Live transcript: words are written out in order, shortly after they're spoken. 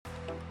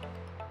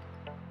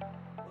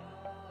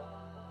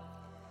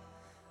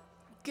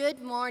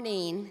Good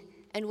morning,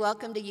 and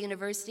welcome to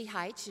University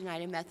Heights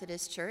United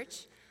Methodist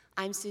Church.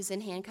 I'm Susan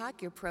Hancock,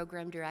 your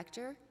program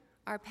director.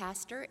 Our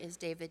pastor is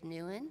David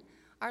Newen.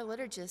 Our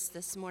liturgist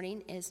this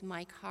morning is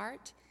Mike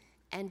Hart,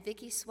 and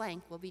Vicki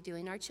Swank will be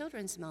doing our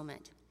children's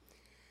moment.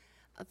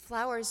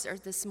 Flowers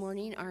this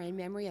morning are in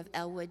memory of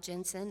Elwood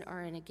Jensen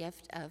or in a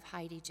gift of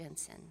Heidi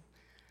Jensen.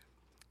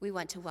 We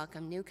want to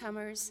welcome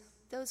newcomers,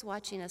 those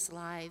watching us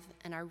live,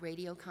 and our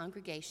radio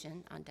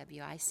congregation on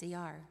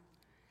WICR.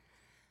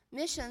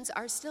 Missions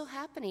are still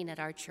happening at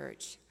our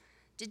church.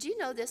 Did you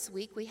know this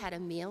week we had a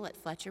meal at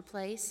Fletcher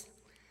Place?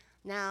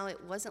 Now, it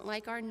wasn't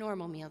like our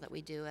normal meal that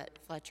we do at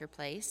Fletcher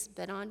Place,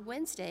 but on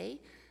Wednesday,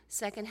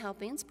 Second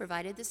Helpings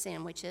provided the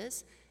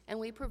sandwiches, and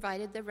we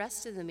provided the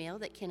rest of the meal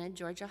that Ken and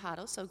Georgia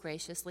Hottle so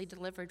graciously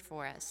delivered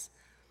for us.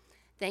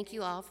 Thank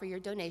you all for your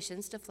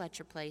donations to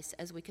Fletcher Place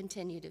as we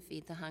continue to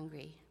feed the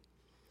hungry.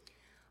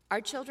 Our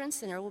Children's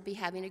Center will be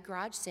having a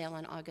garage sale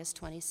on August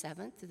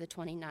 27th through the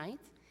 29th.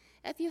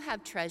 If you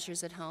have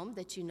treasures at home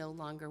that you no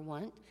longer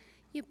want,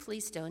 you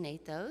please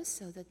donate those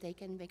so that they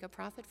can make a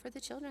profit for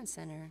the Children's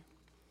Center.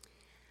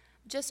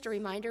 Just a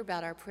reminder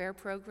about our prayer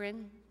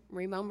program.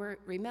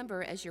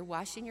 Remember, as you're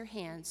washing your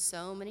hands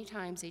so many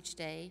times each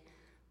day,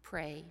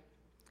 pray.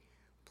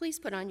 Please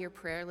put on your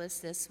prayer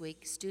list this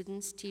week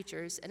students,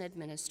 teachers, and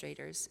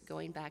administrators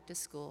going back to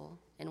school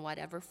in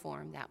whatever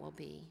form that will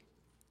be.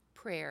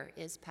 Prayer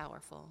is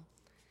powerful.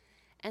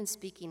 And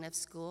speaking of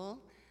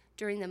school,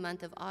 during the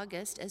month of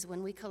August is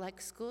when we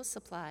collect school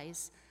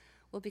supplies.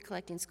 We'll be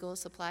collecting school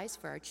supplies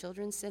for our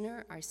Children's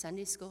Center, our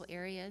Sunday school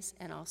areas,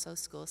 and also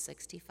School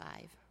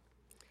 65.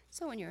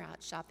 So when you're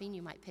out shopping,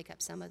 you might pick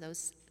up some of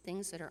those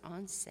things that are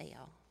on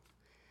sale.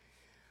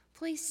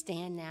 Please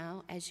stand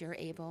now as you're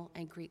able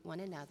and greet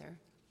one another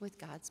with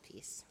God's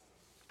peace.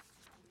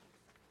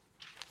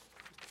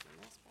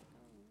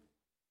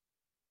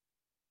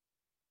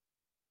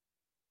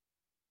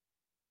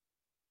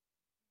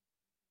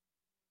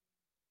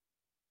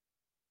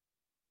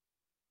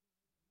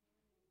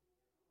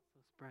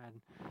 Brad,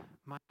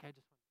 Mike, I just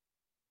want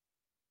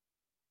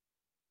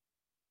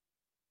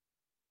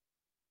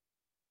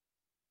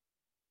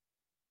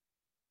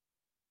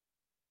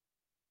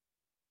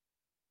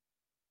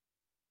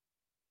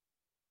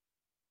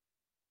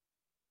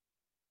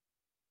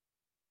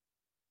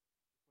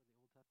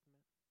for the Old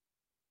Testament.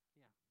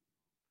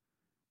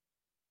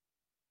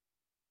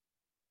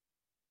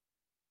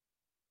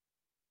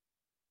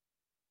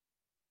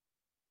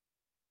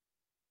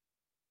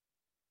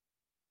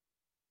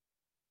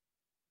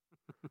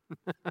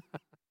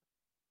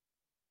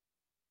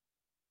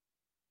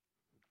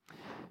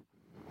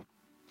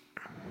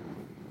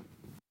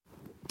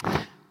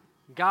 Yeah.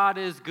 God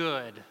is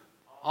good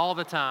all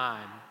the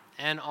time,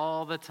 and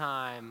all the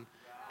time,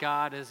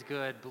 God is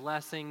good.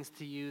 Blessings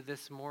to you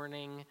this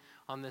morning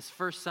on this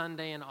first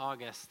Sunday in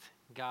August.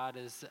 God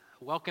is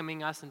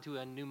welcoming us into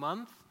a new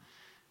month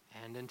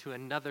and into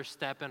another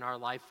step in our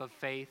life of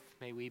faith.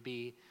 May we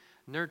be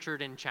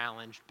nurtured and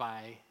challenged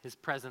by His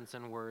presence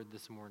and word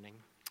this morning.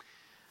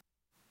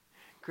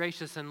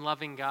 Gracious and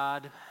loving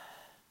God,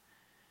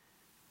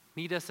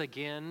 meet us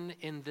again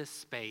in this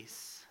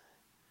space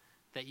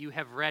that you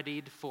have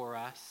readied for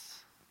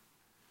us.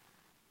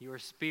 Your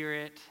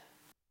Spirit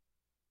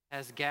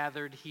has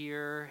gathered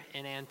here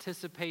in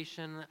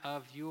anticipation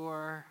of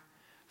your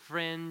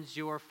friends,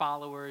 your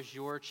followers,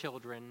 your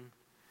children,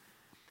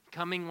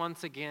 coming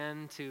once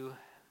again to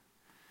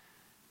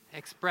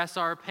express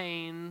our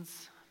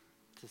pains,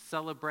 to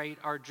celebrate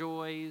our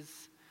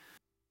joys,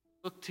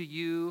 look to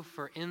you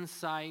for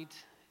insight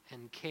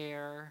and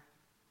care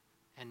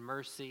and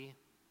mercy,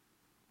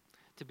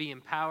 to be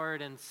empowered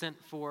and sent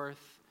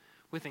forth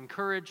with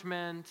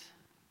encouragement,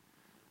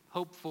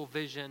 hopeful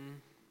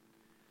vision,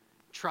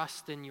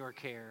 trust in your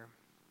care.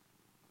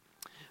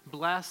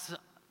 Bless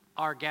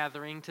our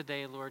gathering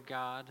today, Lord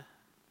God.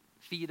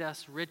 Feed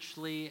us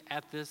richly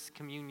at this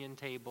communion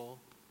table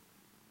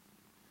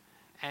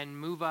and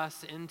move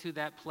us into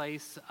that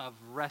place of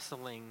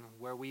wrestling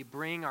where we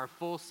bring our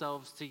full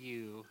selves to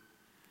you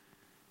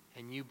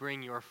and you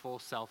bring your full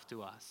self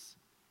to us.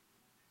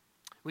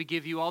 We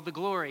give you all the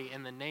glory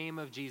in the name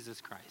of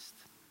Jesus Christ.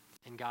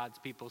 And God's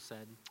people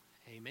said,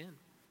 amen.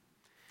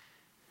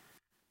 Please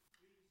join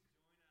us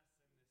in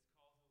this call to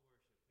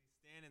worship. Please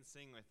stand and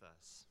sing with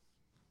us.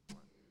 1,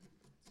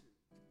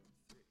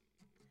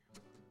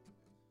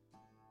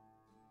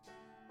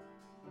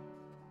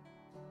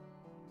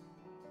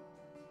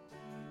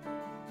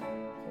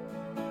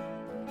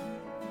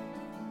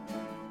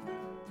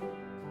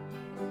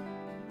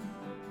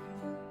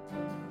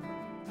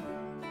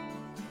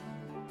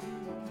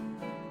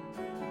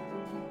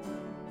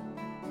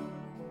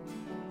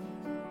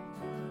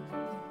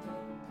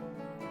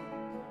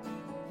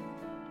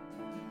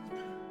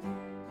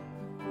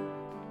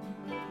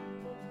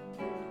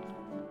 2, 3.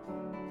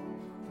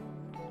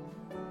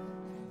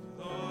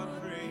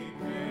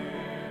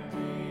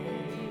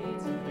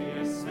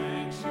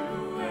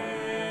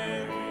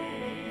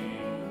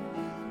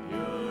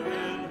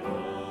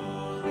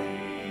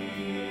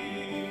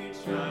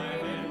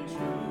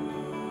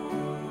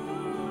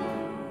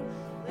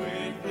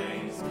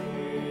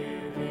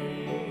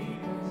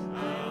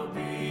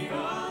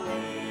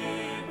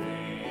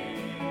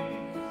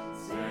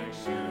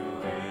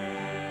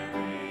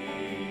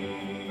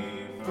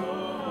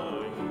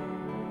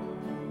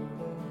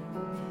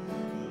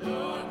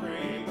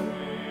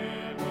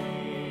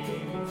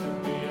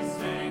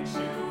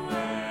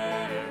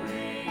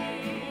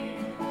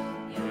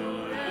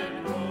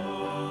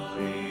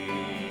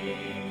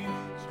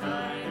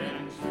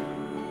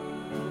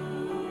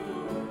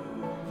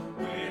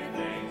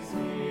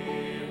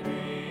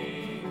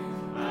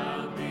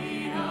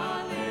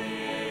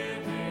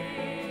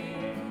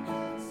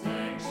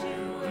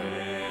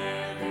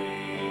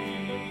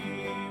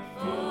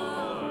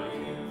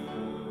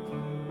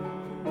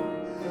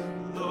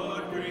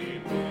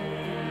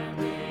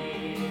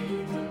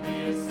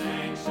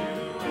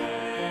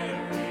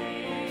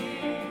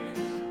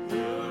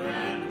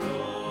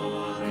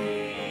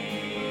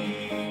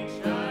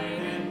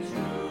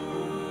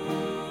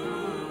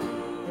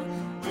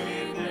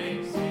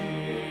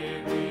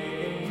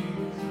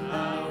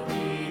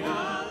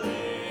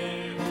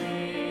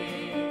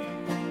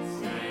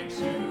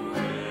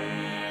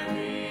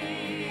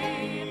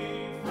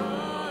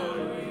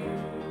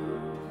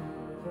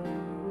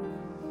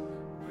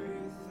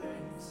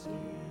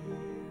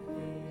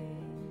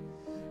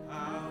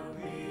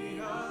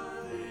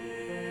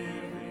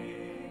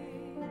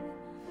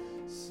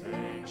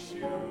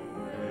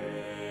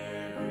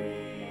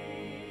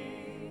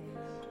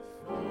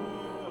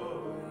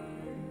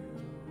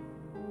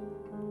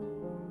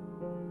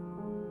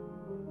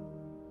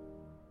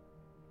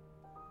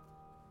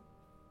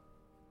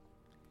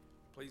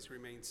 please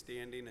remain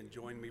standing and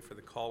join me for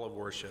the call of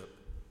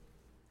worship.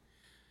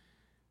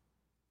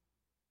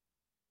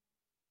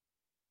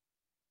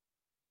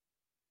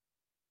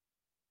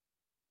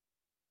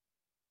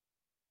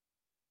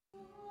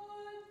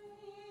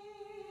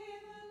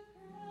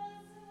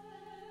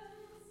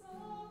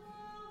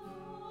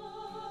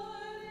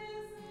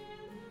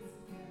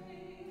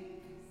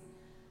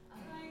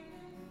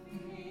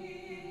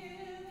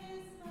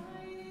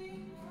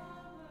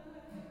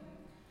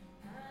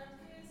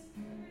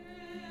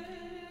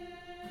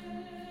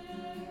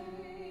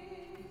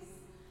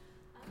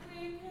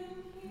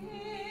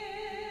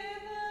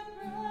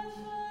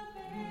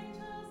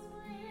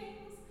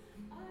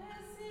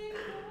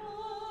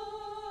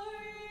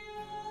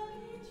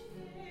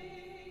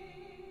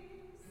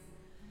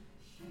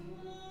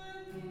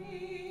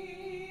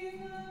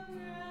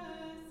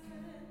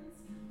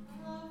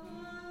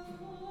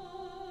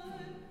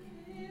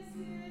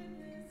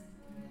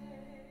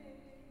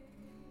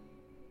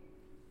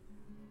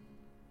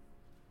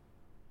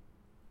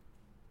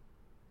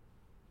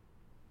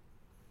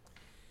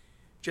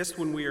 Just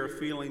when we are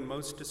feeling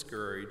most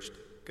discouraged,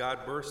 God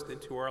bursts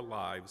into our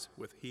lives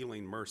with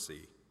healing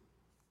mercy.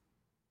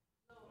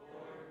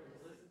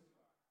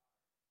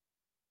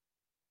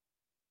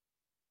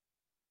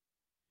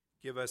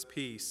 Give us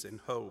peace and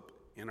hope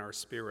in our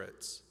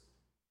spirits.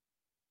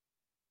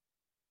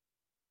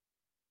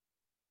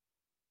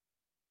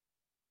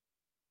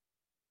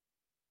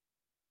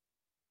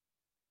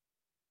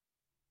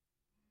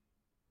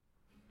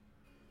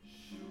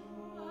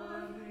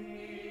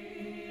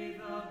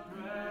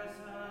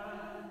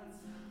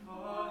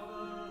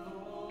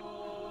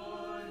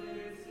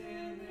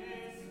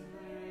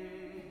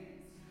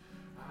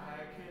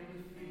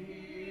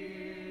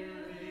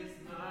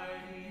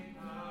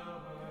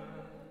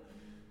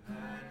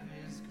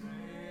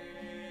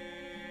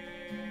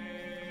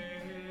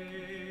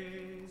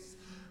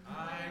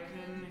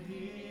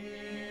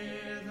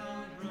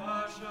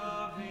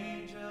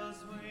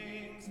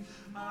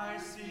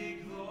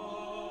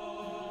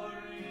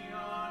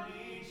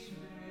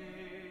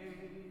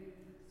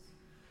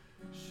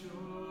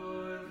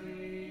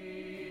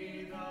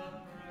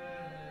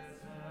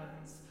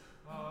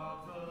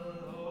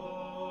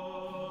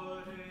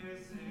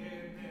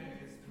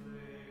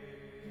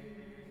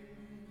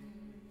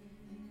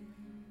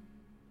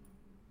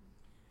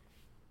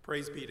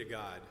 Praise be to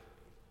God.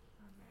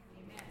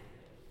 Amen.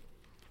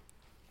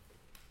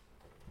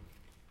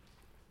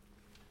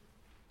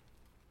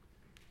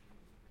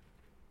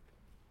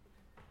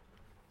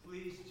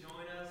 Please join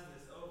us in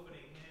this opening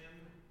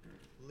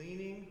hymn,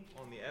 Leaning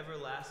on the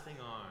Everlasting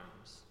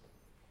Arms.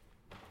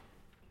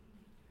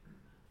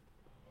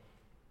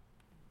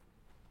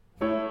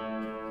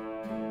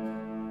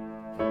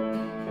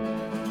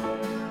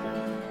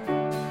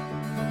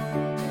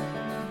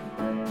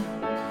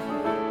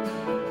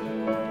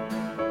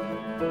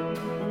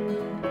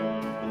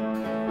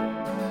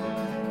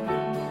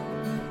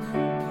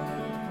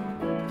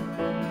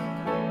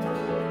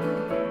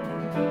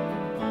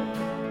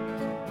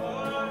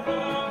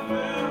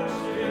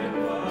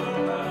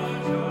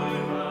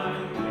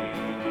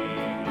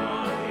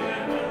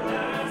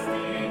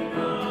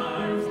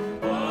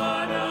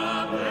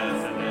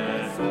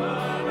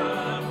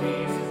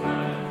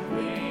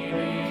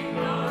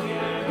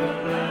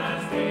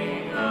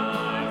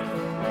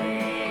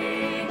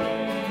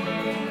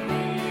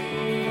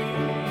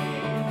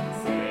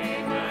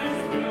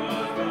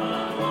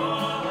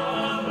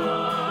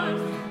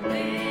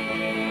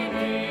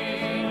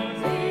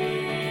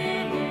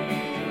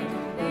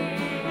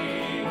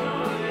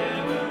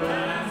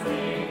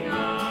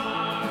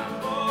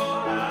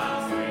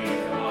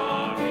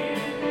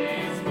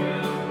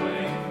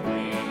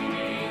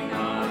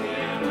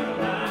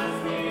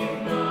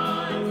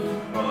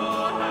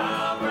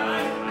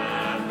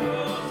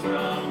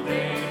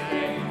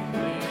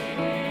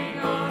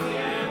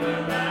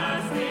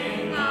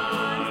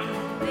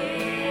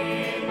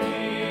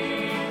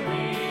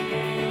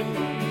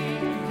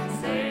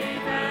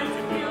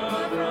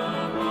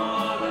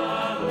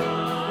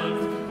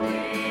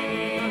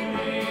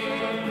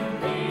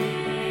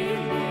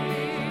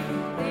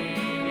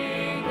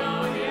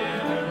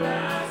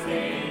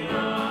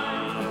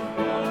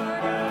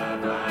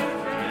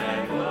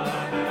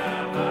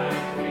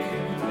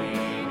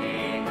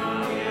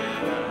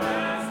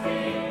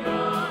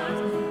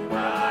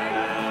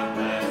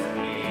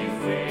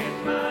 Say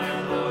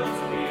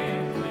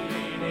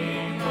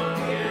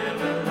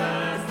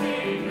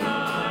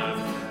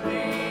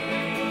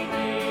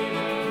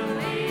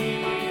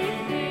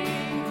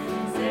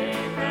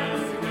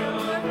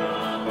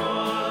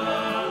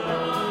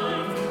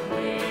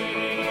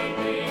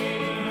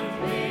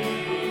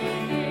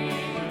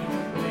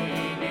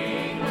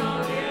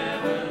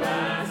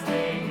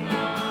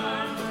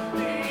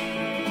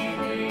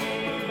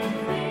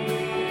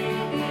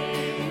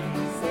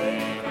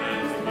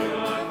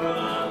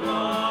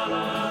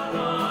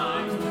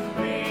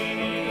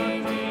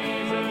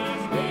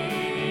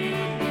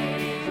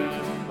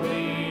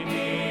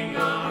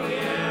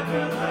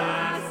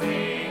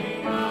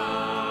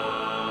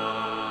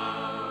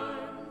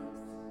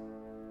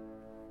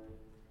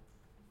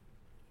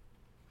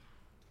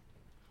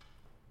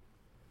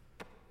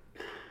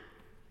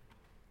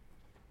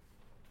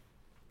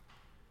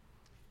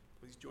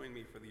join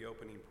me for the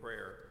opening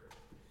prayer.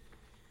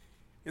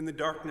 In the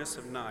darkness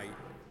of night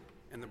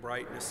and the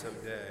brightness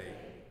of day,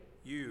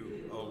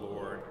 you, O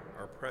Lord,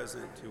 are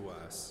present to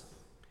us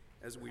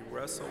as we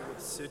wrestle with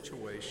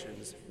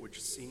situations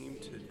which seem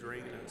to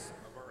drain us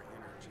of our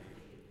energy,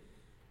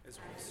 as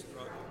we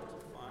struggle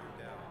to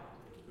find out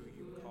who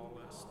you call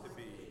us to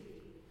be.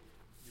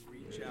 You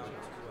reach out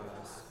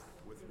to us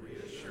with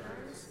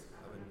reassurance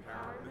of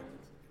empowerment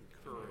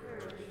and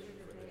courage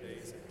for the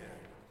days ahead.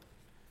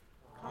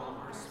 Calm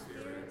our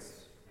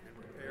spirits and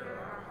prepare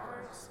our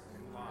hearts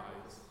and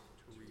lives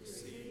to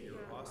receive your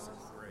awesome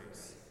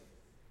grace.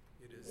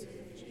 It is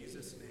in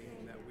Jesus'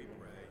 name that we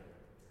pray.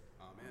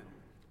 Amen.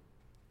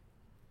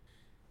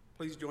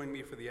 Please join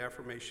me for the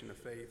affirmation of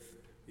faith,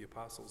 the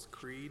Apostles'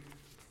 Creed.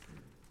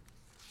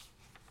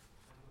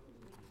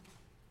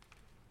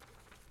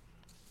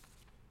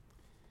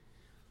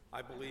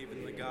 I believe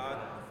in the God,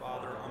 the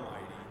Father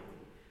Almighty,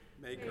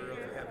 maker of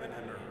heaven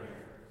and earth,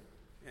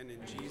 and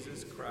in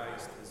Jesus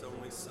Christ, his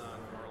only Son,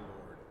 our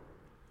Lord,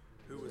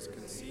 who was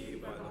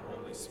conceived by the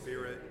Holy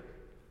Spirit,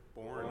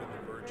 born of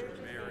the Virgin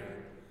Mary,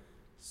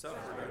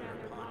 suffered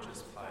under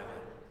Pontius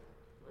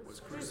Pilate, was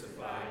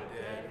crucified,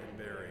 dead, and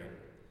buried.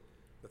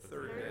 The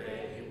third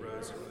day he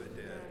rose from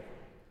the dead.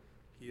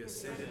 He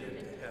ascended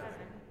into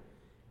heaven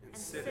and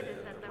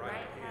sitteth at the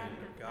right hand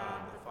of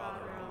God the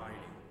Father Almighty.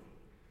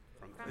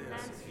 From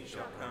thence he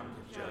shall come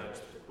to judge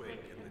the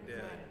quick and the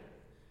dead.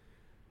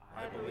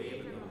 I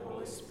believe in the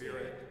Holy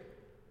Spirit,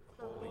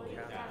 the Holy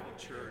Catholic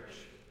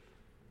Church,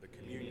 the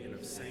communion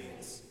of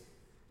saints,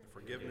 the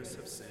forgiveness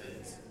of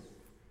sins,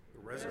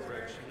 the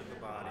resurrection of the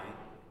body,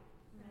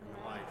 and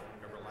the life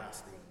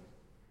everlasting.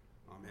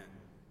 Amen.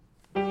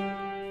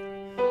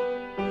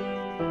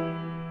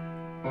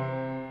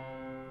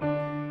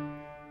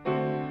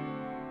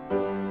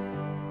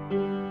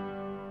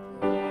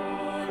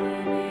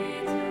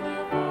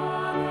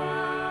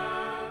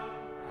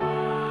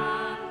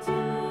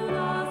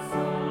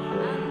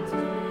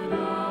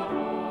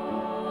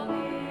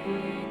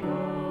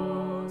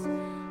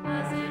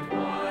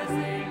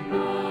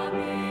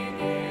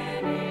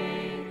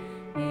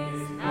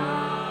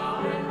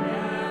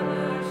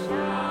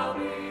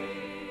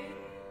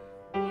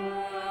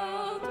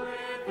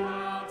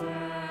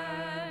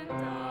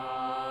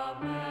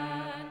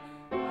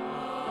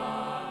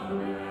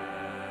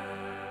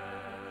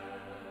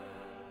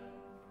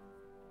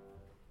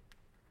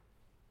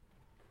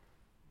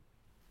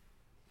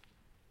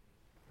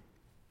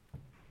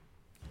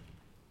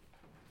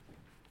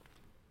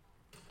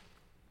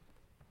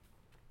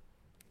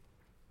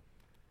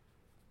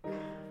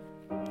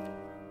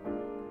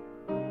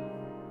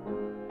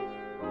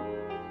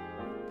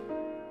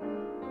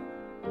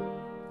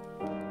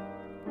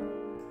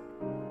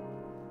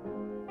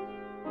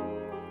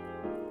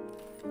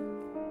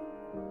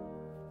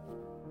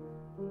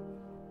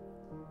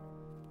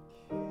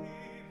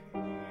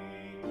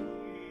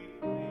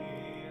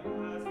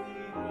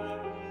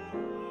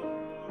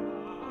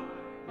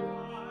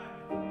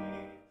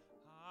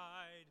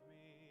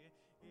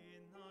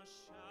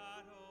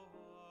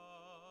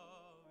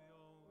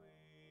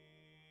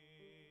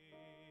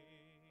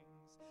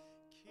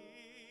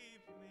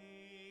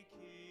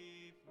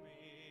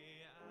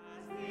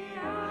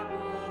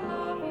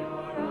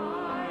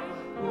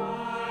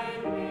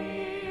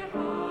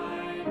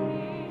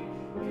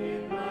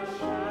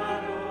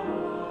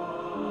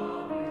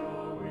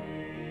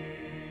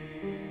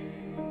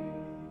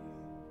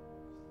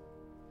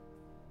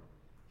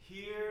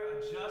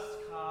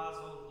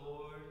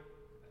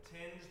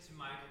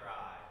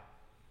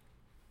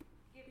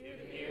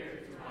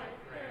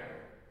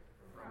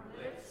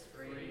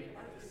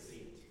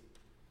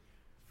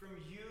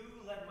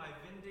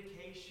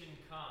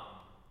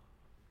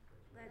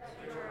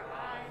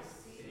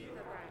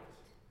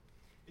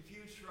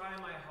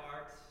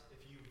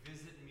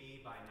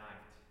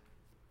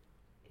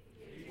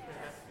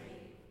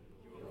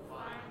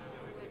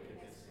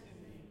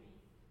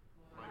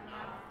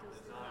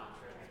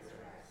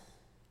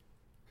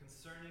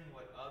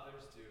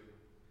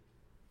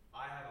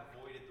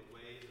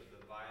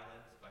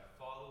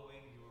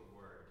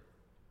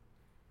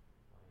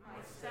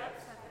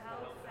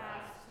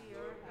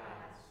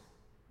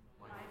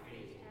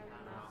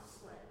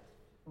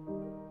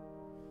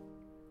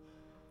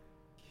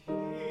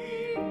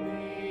 Keep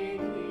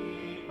me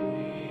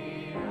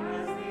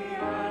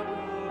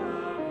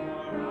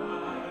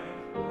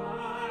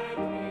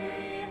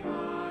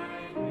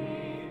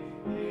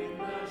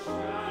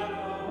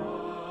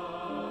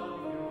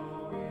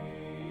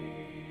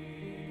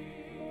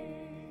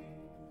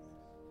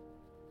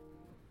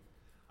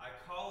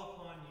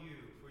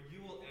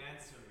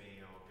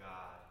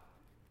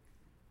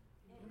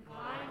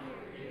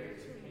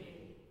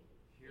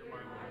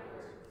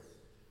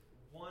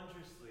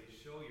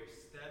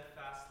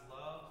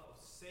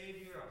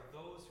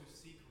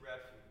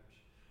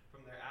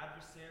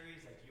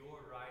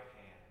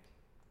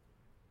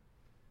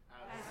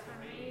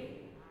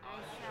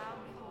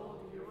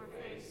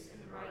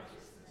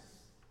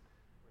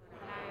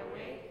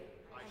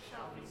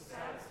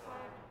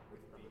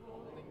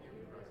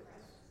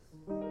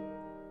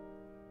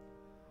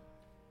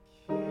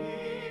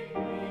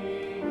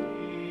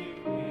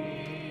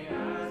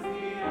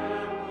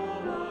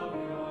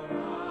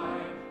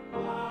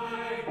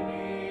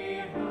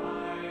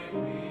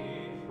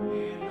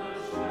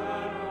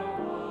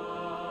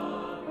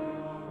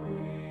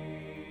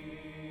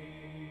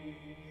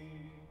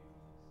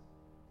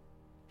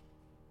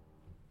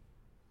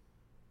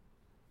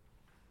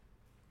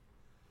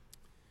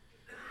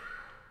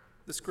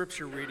The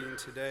scripture reading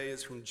today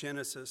is from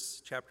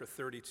Genesis chapter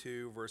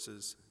 32,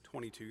 verses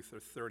 22 through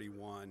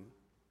 31.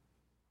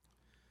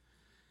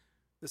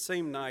 The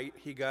same night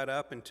he got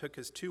up and took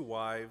his 2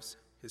 wives,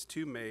 his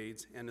 2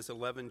 maids, and his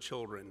 11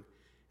 children,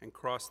 and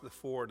crossed the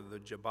ford of the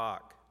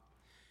Jabbok.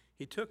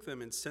 He took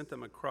them and sent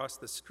them across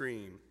the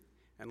stream,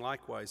 and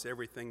likewise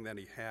everything that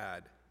he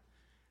had.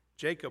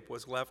 Jacob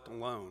was left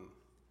alone,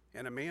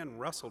 and a man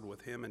wrestled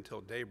with him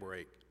until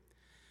daybreak.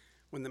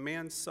 When the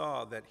man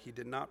saw that he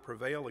did not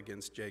prevail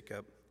against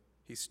Jacob,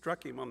 he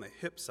struck him on the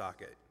hip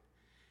socket,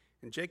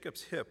 and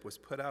Jacob's hip was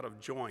put out of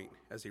joint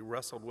as he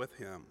wrestled with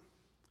him.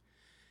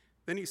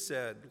 Then he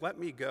said, "Let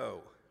me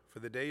go, for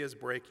the day is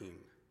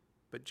breaking."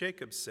 But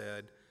Jacob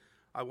said,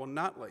 "I will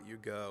not let you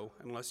go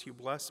unless you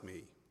bless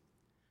me."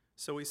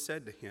 So he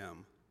said to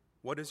him,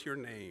 "What is your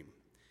name?"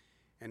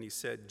 And he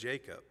said,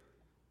 "Jacob."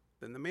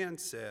 Then the man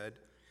said,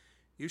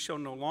 "You shall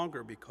no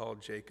longer be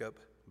called Jacob,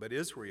 but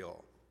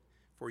Israel,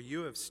 for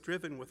you have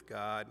striven with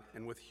God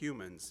and with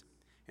humans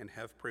and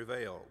have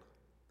prevailed."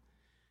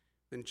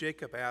 Then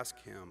Jacob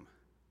asked him,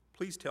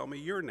 "Please tell me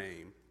your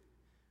name."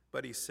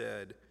 But he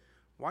said,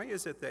 "Why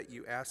is it that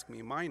you ask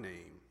me my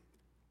name?"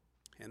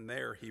 And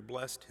there he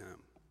blessed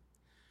him.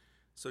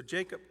 So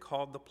Jacob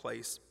called the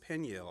place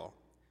Peniel,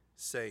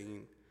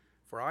 saying,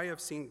 "For I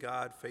have seen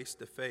God face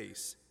to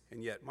face,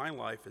 and yet my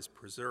life is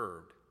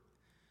preserved."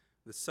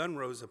 The sun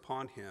rose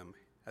upon him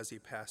as he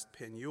passed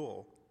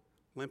Peniel,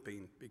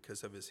 limping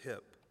because of his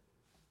hip.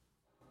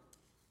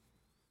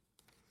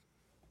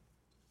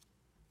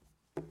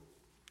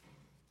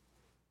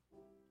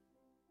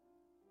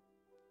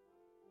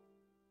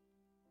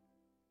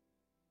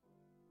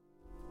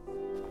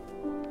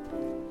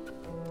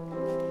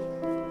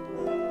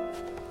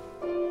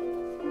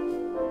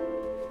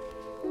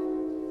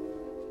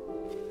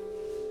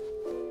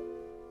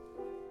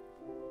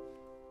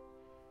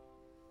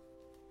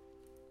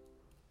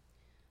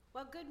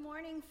 Well, good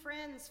morning,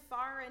 friends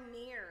far and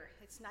near.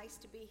 It's nice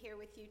to be here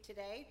with you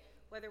today,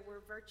 whether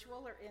we're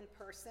virtual or in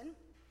person.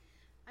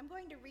 I'm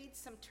going to read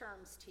some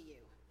terms to you: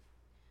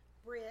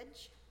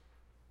 bridge,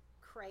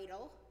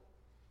 cradle,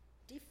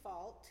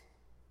 default,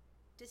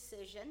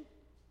 decision,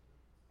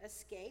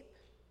 escape,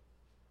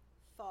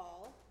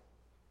 fall,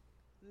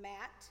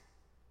 mat,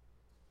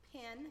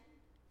 pin,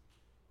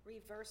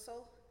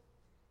 reversal,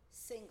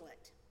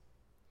 singlet.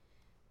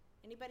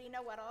 Anybody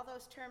know what all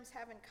those terms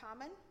have in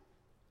common?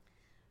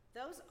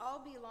 Those all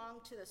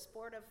belong to the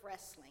sport of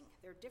wrestling.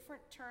 They're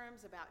different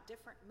terms about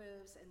different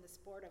moves in the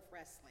sport of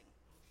wrestling.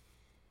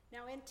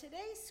 Now, in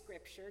today's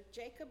scripture,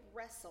 Jacob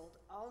wrestled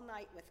all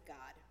night with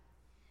God.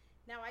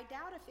 Now, I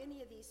doubt if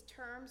any of these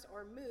terms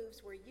or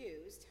moves were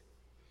used,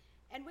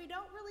 and we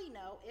don't really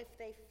know if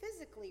they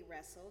physically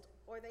wrestled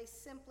or they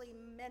simply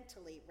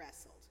mentally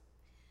wrestled.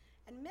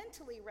 And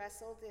mentally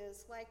wrestled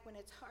is like when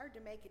it's hard to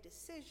make a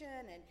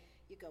decision and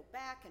you go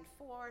back and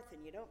forth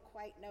and you don't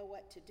quite know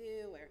what to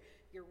do, or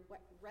you're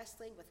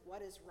wrestling with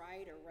what is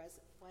right or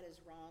what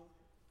is wrong.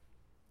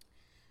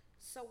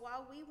 So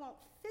while we won't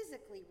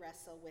physically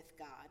wrestle with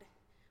God,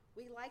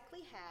 we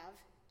likely have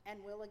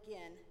and will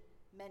again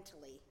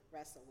mentally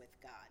wrestle with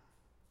God.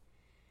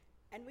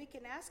 And we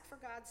can ask for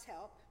God's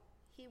help.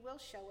 He will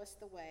show us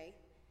the way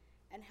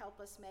and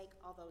help us make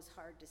all those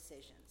hard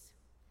decisions.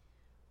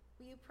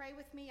 Will you pray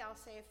with me? I'll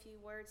say a few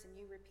words and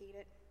you repeat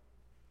it.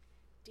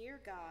 Dear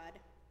God,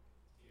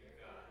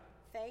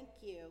 thank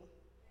you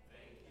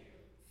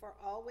for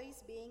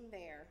always being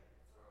there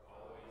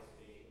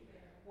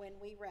when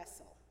we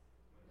wrestle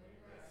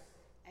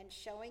and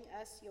showing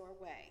us your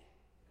way.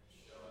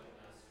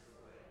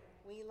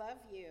 We love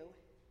you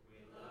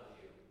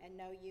and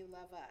know you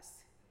love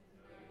us.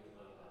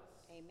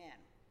 Amen.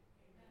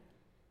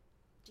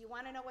 Do you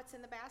want to know what's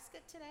in the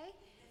basket today?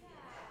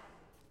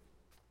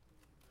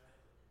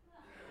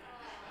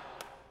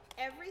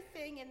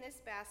 Everything in this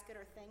basket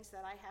are things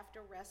that I have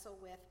to wrestle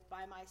with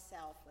by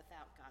myself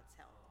without God's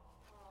help.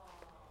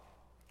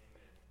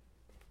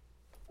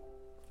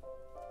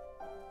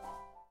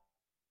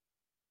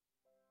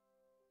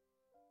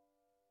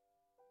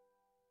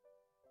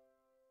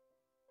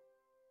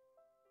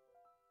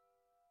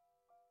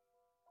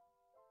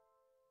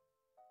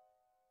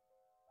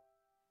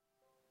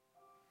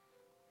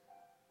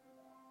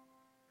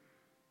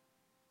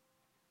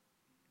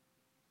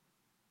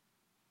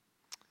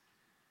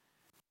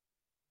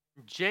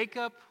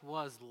 Jacob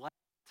was left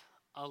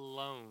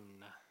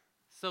alone.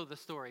 So the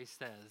story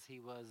says he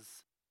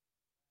was.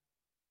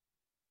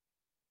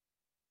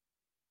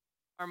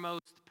 Our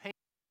most painful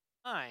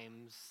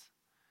times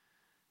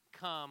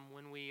come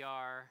when we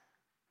are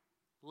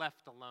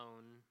left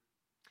alone.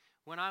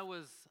 When I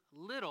was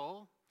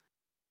little,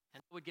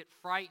 and I would get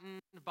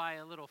frightened by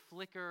a little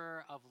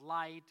flicker of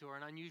light or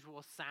an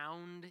unusual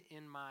sound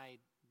in my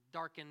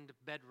darkened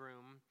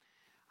bedroom,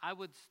 I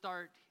would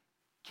start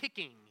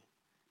kicking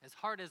as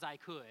hard as I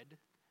could.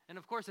 And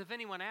of course, if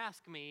anyone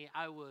asked me,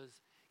 I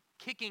was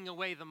kicking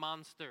away the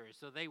monsters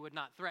so they would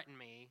not threaten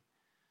me.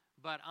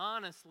 But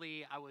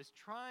honestly, I was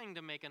trying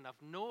to make enough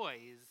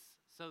noise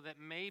so that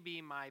maybe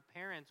my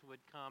parents would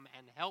come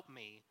and help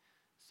me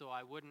so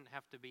I wouldn't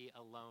have to be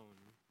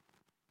alone.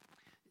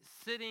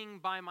 Sitting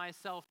by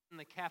myself in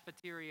the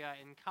cafeteria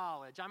in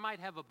college, I might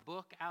have a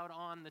book out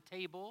on the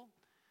table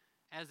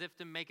as if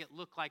to make it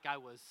look like I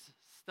was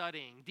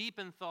studying, deep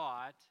in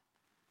thought,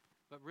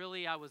 but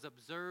really I was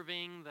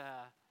observing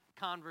the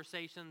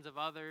conversations of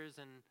others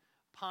and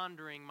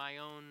pondering my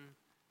own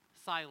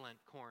silent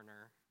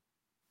corner.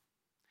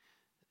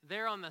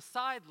 There on the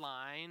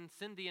sideline,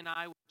 Cindy and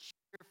I would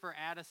cheer for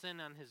Addison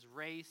on his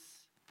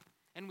race,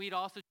 and we'd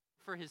also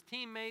cheer for his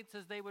teammates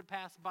as they would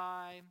pass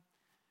by.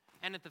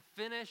 And at the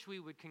finish, we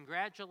would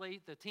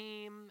congratulate the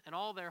team and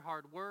all their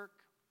hard work,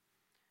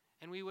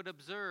 and we would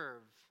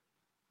observe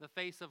the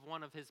face of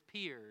one of his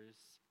peers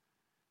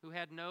who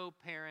had no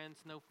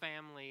parents, no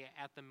family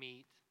at the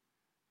meet,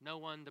 no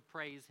one to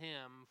praise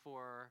him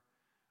for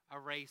a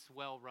race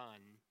well run.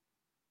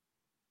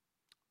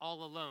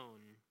 All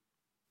alone.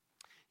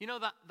 You know,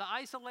 the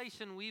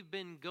isolation we've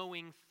been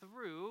going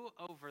through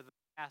over the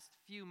past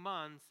few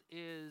months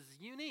is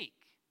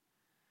unique.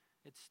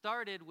 It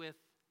started with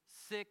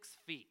 6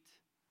 feet.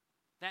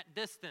 That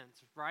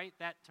distance, right?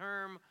 That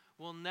term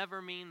will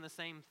never mean the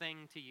same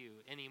thing to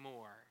you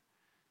anymore.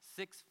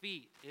 6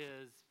 feet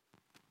is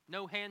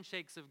no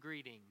handshakes of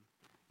greeting,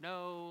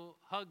 no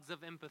hugs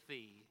of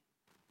empathy,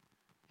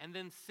 and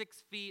then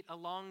 6 feet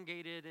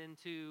elongated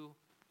into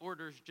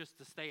orders just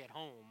to stay at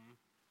home.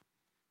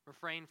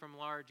 Refrain from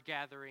large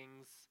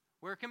gatherings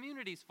where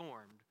communities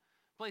formed,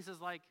 places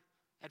like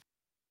at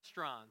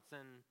restaurants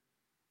and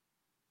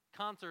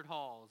concert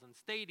halls and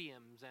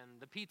stadiums and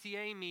the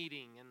PTA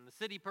meeting and the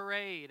city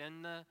parade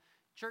and the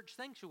church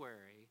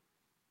sanctuary.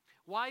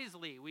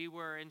 Wisely, we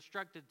were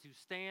instructed to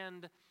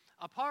stand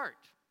apart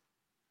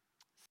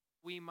so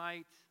we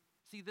might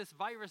see this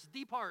virus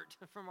depart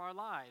from our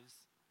lives.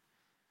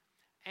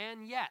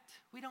 And yet,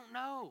 we don't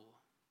know.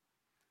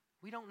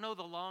 We don't know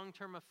the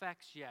long-term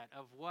effects yet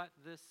of what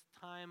this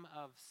time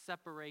of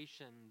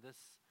separation, this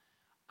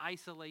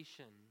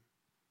isolation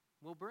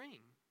will bring.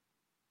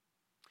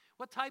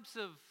 What types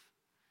of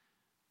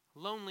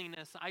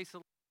loneliness,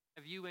 isolation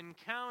have you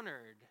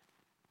encountered?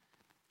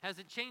 Has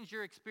it changed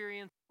your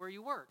experience where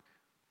you work?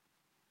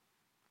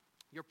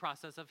 Your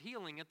process of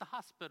healing at the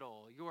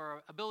hospital?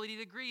 Your ability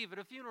to grieve at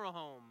a funeral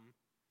home?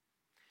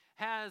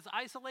 Has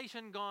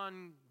isolation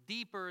gone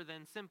deeper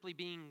than simply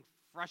being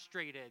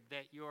frustrated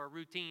that your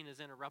routine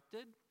is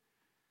interrupted?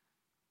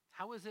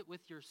 How is it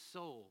with your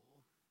soul?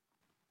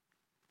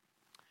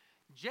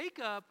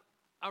 Jacob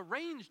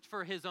arranged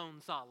for his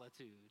own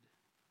solitude.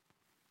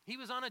 He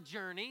was on a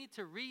journey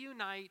to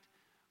reunite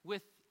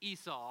with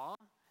Esau.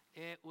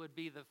 It would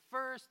be the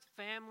first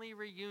family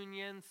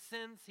reunion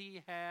since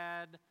he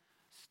had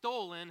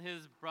stolen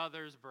his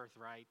brother's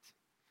birthright.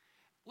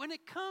 When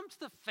it comes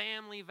to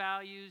family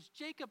values,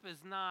 Jacob is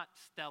not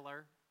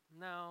stellar.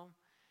 No,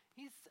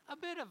 he's a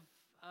bit of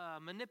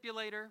a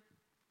manipulator.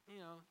 You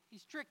know,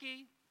 he's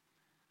tricky.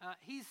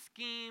 He's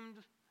schemed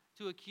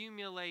to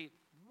accumulate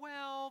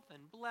wealth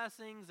and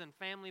blessings and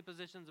family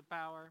positions of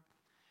power.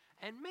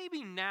 And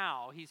maybe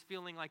now he's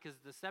feeling like his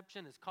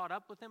deception has caught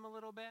up with him a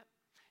little bit.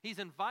 He's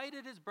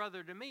invited his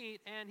brother to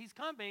meet, and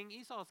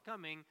Esau's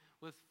coming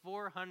with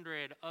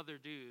 400 other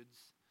dudes.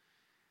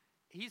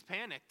 He's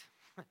panicked.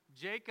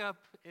 Jacob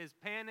is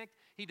panicked.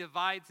 He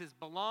divides his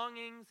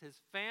belongings, his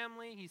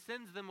family. He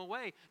sends them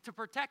away to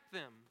protect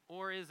them.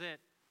 Or is it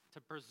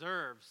to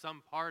preserve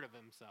some part of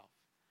himself?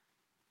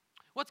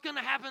 What's going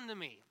to happen to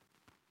me?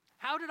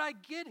 How did I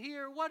get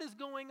here? What is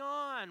going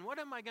on? What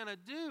am I going to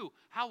do?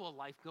 How will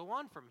life go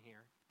on from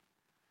here?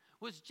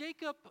 Was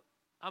Jacob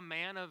a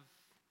man of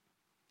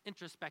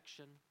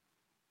introspection?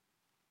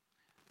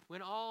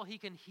 When all he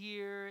can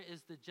hear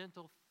is the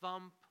gentle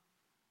thump,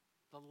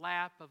 the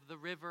lap of the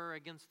river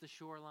against the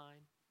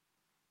shoreline?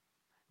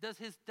 Does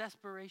his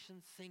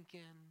desperation sink in?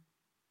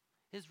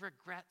 His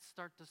regrets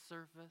start to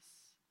surface?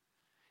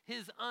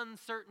 His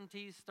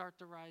uncertainties start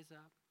to rise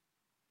up?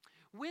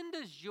 When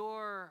does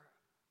your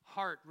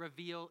heart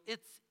reveal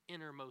its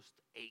innermost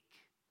ache?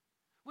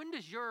 When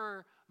does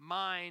your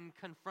mind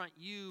confront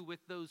you with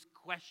those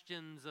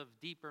questions of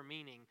deeper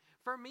meaning?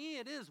 For me,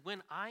 it is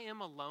when I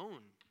am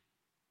alone.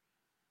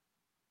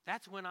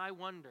 That's when I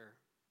wonder,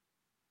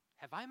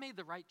 have I made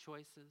the right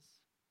choices?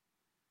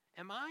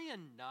 Am I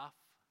enough?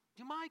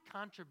 Do my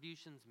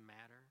contributions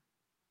matter?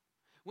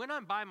 When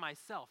I'm by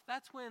myself,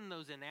 that's when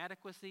those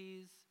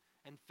inadequacies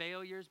and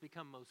failures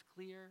become most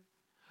clear.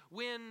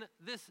 When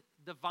this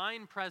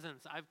divine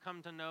presence I've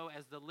come to know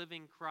as the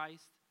living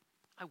Christ,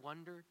 I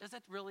wonder, does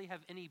that really have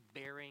any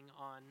bearing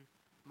on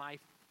my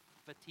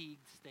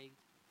fatigued state?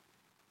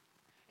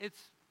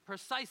 It's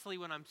precisely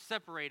when I'm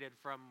separated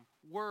from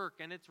work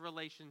and its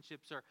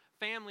relationships or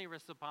family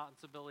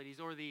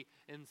responsibilities or the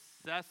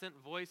incessant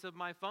voice of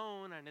my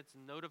phone and its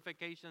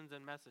notifications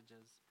and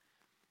messages.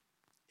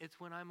 It's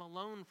when I'm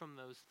alone from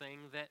those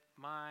things that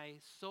my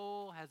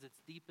soul has its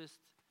deepest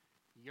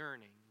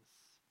yearnings.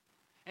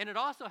 And it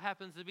also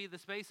happens to be the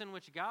space in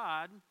which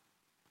God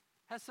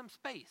has some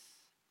space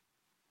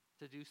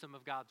to do some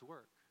of God's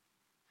work.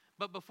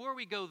 But before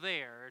we go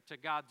there to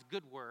God's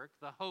good work,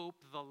 the hope,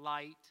 the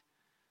light,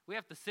 we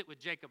have to sit with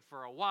Jacob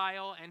for a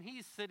while, and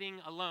he's sitting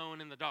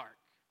alone in the dark.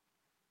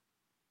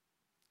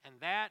 And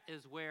that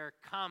is where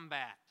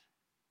combat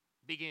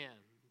begins.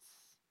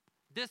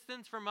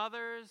 Distance from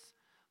others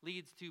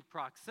leads to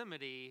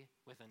proximity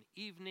with an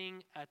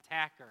evening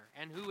attacker.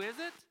 And who is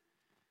it?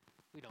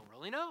 We don't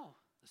really know.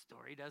 The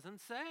story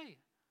doesn't say.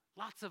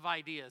 Lots of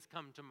ideas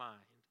come to mind.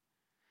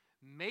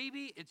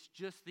 Maybe it's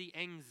just the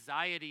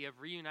anxiety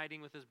of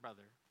reuniting with his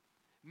brother.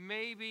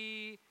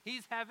 Maybe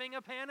he's having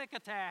a panic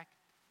attack.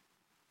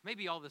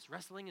 Maybe all this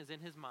wrestling is in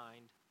his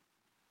mind.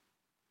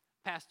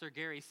 Pastor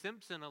Gary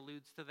Simpson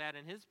alludes to that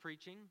in his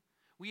preaching.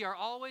 We are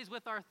always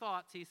with our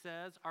thoughts, he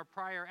says, our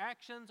prior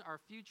actions, our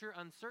future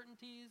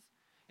uncertainties.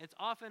 It's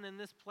often in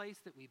this place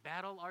that we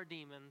battle our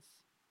demons.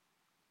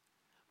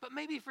 But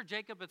maybe for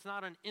Jacob, it's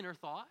not an inner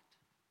thought.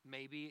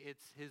 Maybe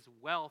it's his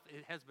wealth.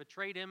 It has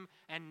betrayed him,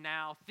 and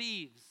now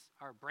thieves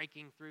are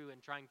breaking through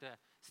and trying to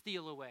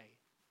steal away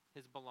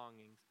his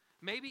belongings.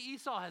 Maybe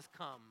Esau has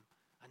come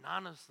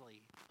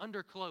anonymously,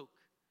 under cloak,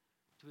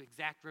 to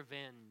exact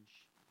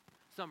revenge.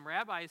 Some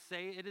rabbis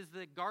say it is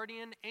the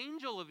guardian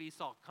angel of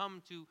Esau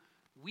come to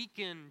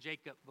weaken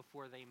Jacob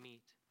before they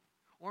meet.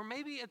 Or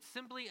maybe it's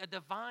simply a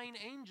divine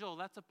angel.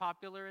 That's a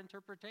popular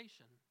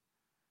interpretation.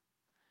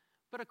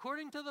 But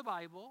according to the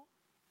Bible,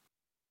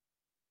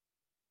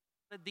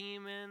 a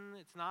demon,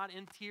 it's not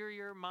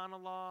interior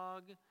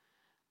monologue.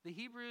 The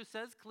Hebrew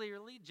says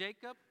clearly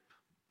Jacob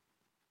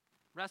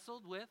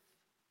wrestled with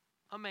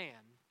a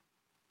man.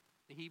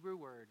 The Hebrew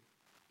word,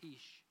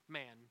 ish,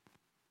 man.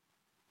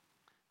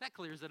 That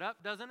clears it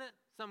up, doesn't it?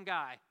 Some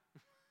guy.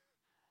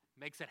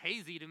 Makes it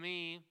hazy to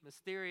me,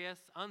 mysterious,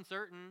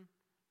 uncertain.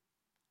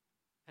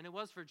 And it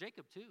was for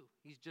Jacob too.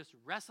 He's just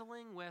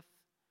wrestling with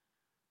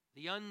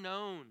the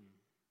unknown.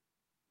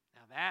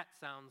 Now that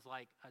sounds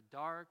like a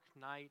dark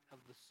night of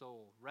the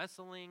soul.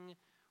 Wrestling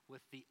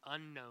with the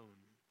unknown.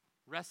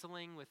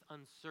 Wrestling with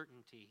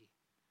uncertainty.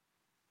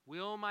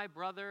 Will my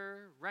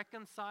brother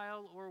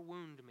reconcile or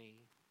wound me?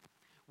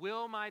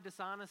 Will my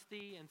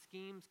dishonesty and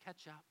schemes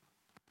catch up?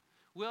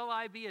 Will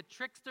I be a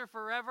trickster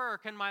forever, or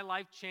can my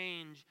life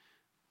change?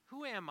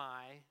 Who am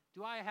I?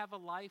 Do I have a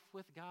life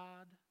with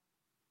God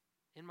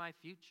in my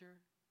future?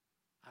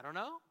 I don't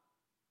know.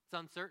 It's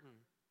uncertain.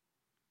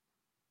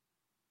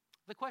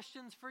 The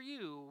questions for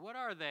you, what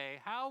are they?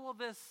 How will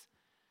this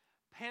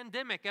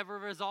pandemic ever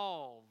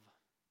resolve?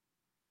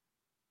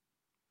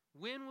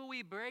 When will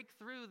we break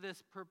through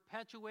this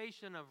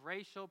perpetuation of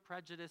racial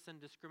prejudice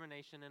and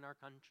discrimination in our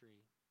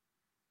country?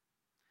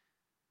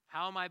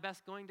 How am I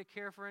best going to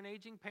care for an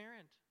aging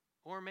parent?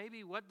 Or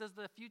maybe what does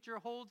the future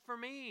hold for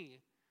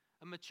me,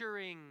 a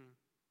maturing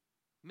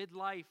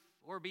midlife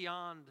or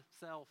beyond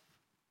self?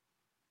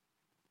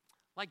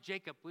 Like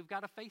Jacob, we've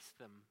got to face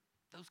them,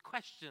 those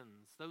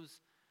questions,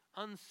 those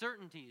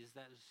uncertainties,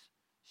 those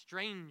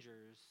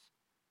strangers.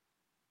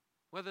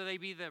 Whether they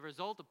be the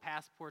result of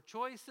past poor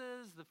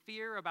choices, the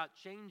fear about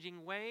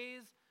changing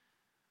ways,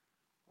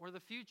 or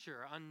the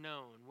future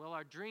unknown. Will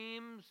our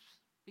dreams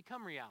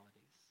become realities?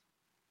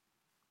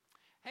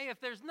 Hey,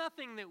 if there's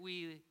nothing that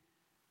we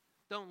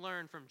don't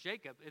learn from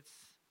Jacob, it's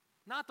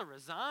not to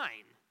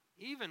resign,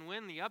 even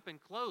when the up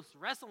and close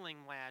wrestling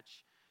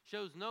match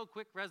shows no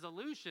quick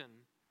resolution.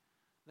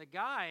 The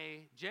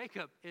guy,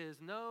 Jacob, is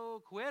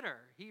no quitter.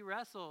 He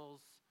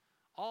wrestles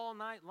all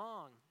night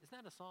long.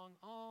 Isn't that a song?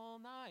 All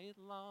night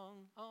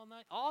long, all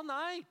night, all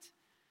night.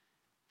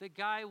 The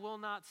guy will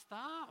not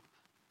stop.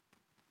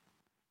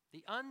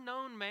 The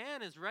unknown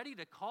man is ready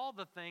to call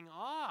the thing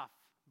off,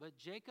 but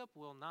Jacob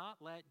will not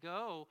let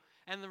go.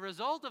 And the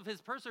result of his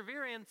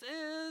perseverance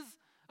is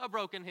a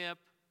broken hip,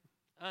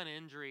 an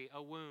injury,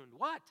 a wound.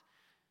 What?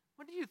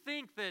 What do you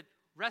think that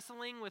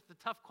wrestling with the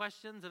tough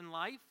questions in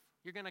life,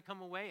 you're going to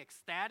come away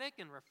ecstatic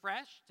and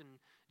refreshed and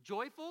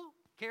joyful,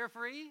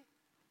 carefree?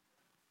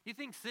 You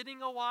think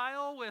sitting a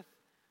while with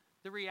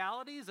the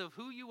realities of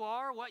who you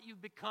are, what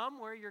you've become,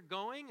 where you're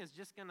going is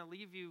just going to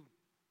leave you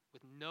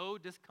with no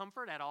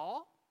discomfort at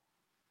all?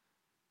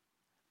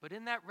 But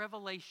in that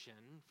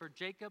revelation for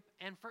Jacob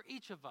and for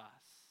each of us,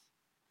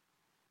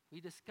 we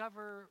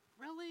discover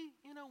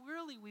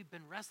really we've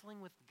been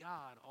wrestling with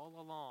God all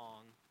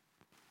along,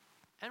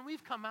 and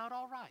we've come out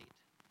all right.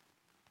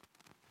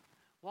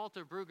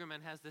 Walter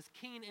Brueggemann has this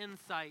keen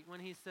insight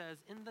when he says,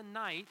 in the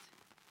night,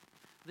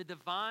 the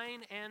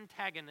divine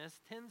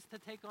antagonist tends to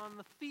take on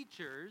the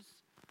features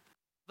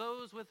of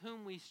those with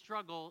whom we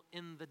struggle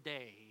in the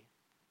day.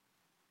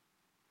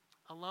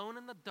 Alone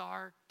in the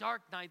dark,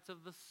 dark nights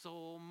of the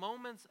soul,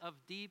 moments of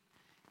deep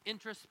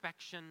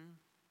introspection,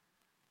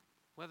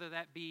 whether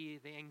that be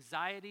the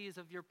anxieties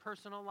of your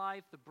personal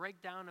life, the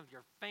breakdown of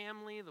your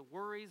family, the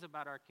worries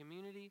about our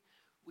community,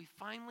 we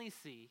finally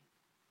see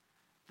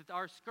that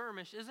our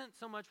skirmish isn't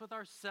so much with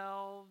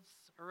ourselves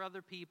or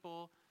other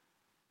people,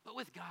 but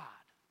with God.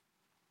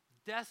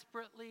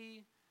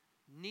 Desperately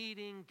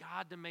needing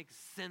God to make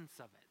sense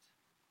of it,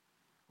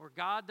 or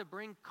God to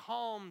bring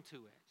calm to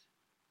it,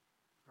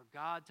 or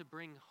God to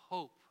bring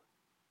hope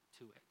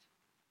to it.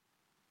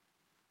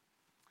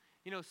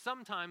 You know,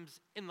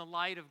 sometimes in the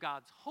light of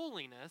God's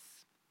holiness,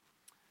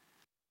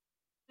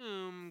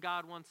 assume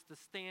God wants to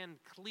stand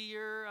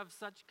clear of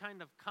such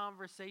kind of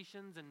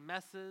conversations and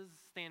messes,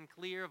 stand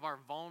clear of our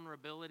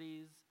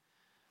vulnerabilities.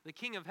 The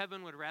King of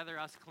Heaven would rather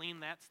us clean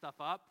that stuff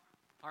up,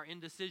 our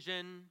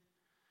indecision,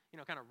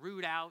 kind of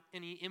root out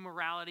any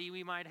immorality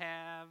we might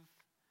have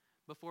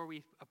before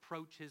we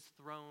approach his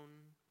throne.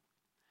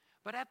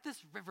 But at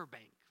this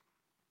riverbank,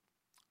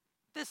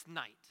 this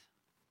night,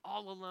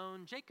 all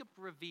alone, Jacob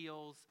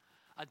reveals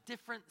a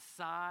different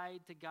side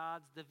to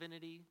God's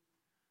divinity.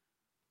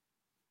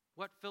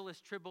 What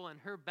Phyllis Tribble in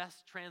her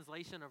best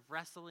translation of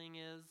wrestling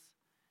is,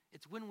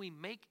 it's when we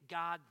make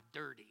God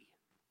dirty.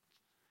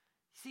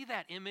 See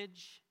that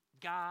image?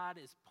 God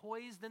is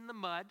poised in the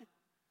mud,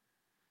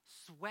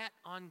 sweat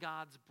on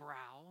God's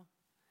brow,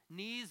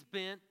 knees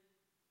bent,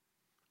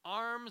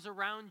 arms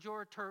around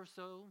your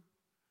torso,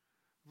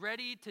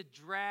 ready to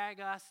drag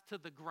us to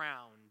the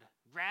ground,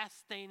 grass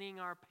staining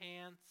our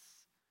pants,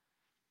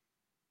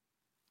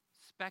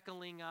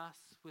 speckling us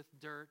with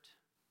dirt,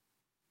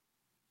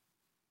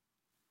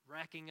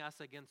 wrecking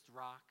us against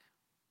rock.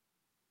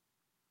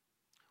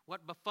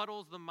 What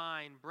befuddles the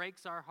mind,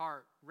 breaks our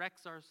heart,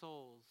 wrecks our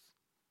souls.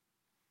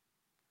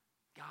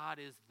 God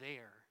is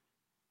there.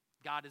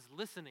 God is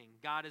listening.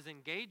 God is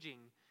engaging.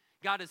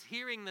 God is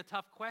hearing the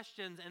tough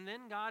questions, and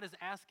then God is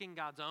asking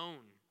God's own.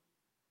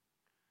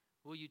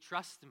 Will you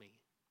trust me?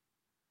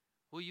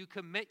 Will you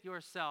commit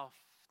yourself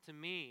to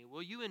me?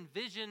 Will you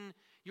envision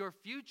your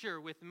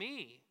future with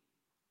me?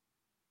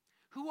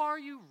 Who are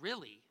you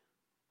really?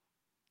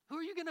 Who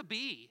are you going to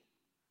be?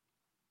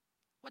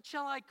 What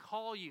shall I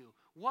call you?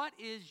 What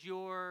is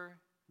your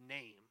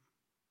name?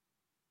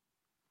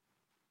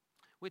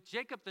 With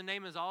Jacob, the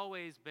name has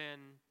always been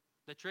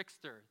the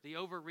trickster, the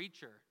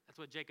overreacher. That's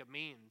what Jacob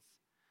means.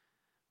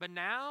 But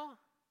now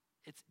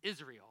it's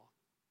Israel.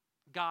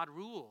 God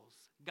rules.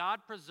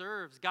 God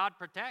preserves. God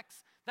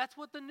protects. That's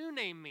what the new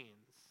name means.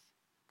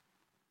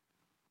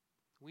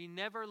 We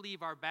never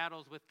leave our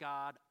battles with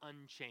God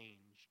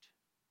unchanged.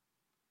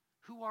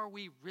 Who are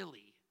we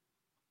really?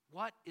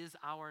 What is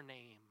our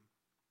name?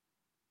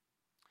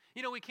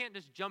 We can't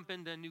just jump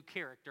into a new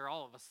character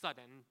all of a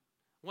sudden,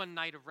 one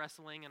night of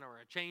wrestling and or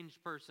a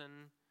changed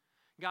person.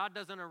 God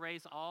doesn't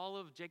erase all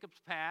of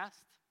Jacob's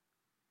past.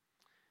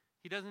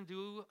 He doesn't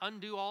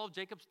undo all of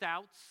Jacob's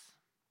doubts.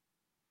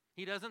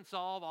 He doesn't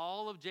solve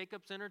all of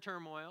Jacob's inner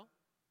turmoil.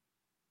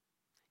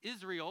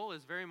 Israel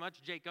is very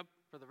much Jacob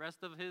for the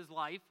rest of his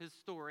life, his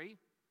story.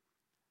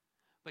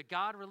 But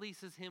God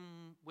releases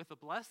him with a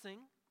blessing,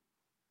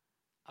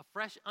 a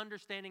fresh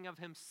understanding of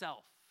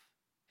himself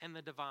and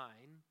the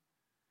divine,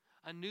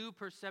 a new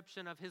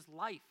perception of his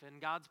life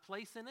and God's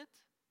place in it,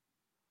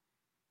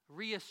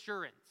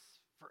 reassurance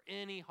for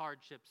any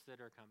hardships that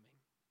are coming.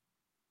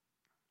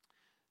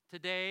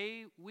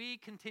 Today, we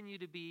continue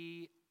to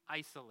be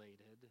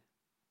isolated.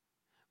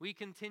 We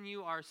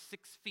continue our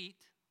 6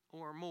 feet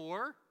or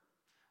more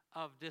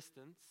of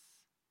distance.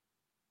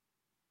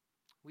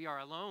 We are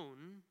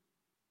alone,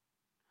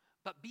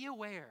 but be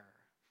aware,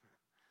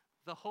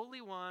 the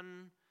Holy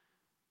One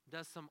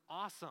does some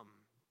awesome,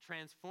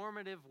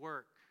 transformative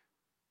work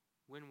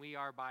when we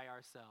are by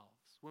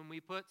ourselves, when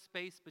we put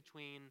space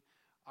between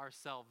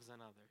ourselves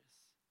and others.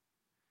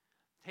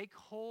 Take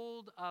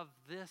hold of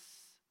this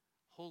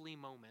holy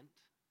moment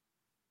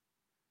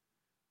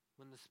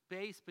when the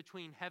space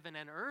between heaven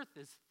and earth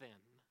is thin,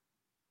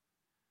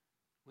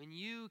 when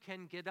you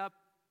can get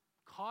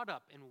caught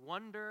up in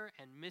wonder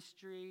and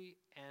mystery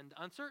and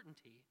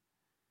uncertainty,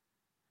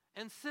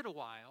 and sit a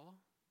while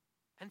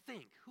and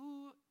think,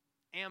 who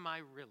am I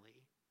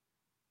really?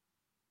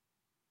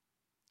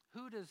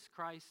 Who does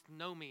Christ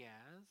know me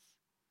as?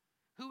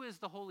 Who is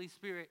the Holy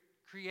Spirit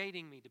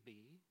creating me to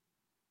be?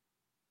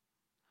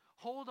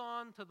 Hold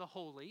on to the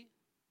holy,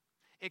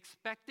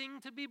 expecting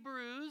to be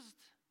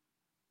bruised,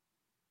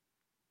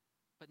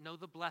 but know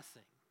the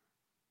blessing.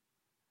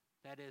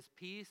 That is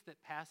peace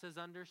that passes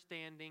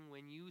understanding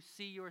when you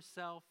see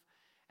yourself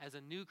as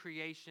a new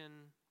creation,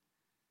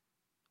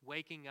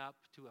 waking up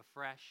to a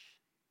fresh,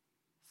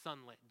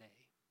 sunlit day.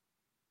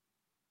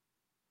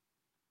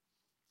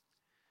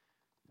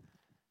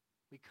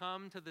 We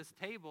come to this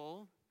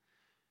table,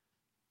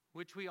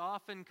 which we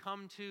often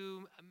come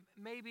to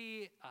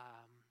maybe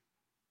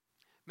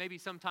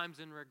sometimes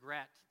in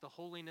regret. The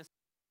holiness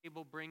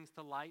table brings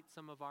to light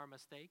some of our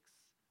mistakes.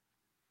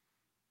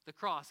 The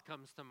cross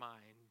comes to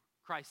mind,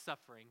 Christ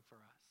suffering for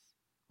us.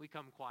 We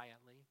come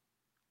quietly.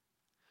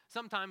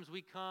 Sometimes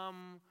we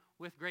come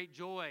with great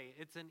joy.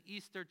 It's an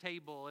Easter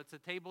table. It's a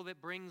table that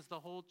brings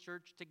the whole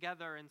church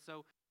together. And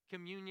so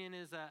communion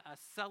is a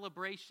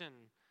celebration,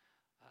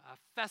 a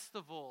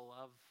festival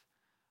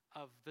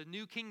of the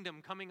new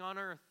kingdom coming on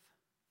earth.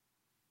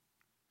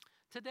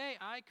 Today,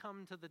 I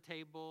come to the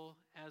table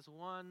as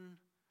one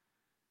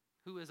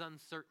who is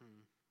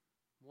uncertain,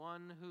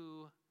 one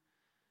who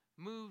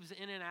moves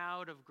in and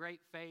out of great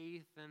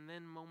faith and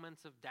then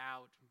moments of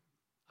doubt,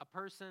 a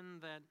person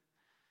that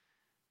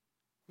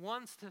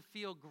wants to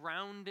feel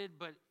grounded,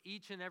 but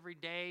each and every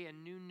day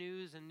and new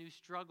news and new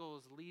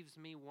struggles leaves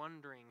me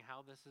wondering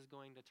how this is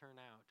going to turn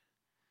out.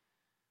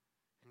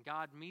 And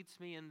God meets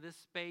me in this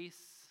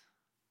space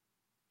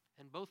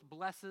and both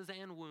blesses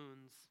and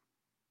wounds.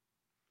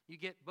 You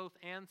get both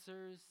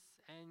answers,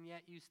 and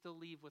yet you still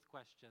leave with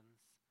questions.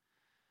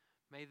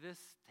 May this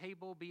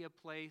table be a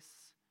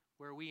place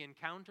where we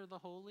encounter the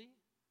holy,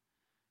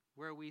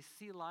 where we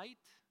see light,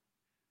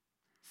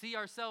 see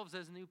ourselves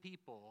as new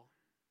people,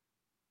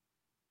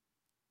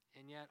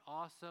 and yet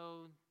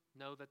also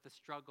know that the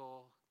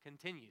struggle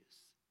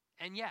continues.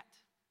 And yet,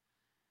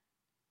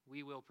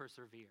 we will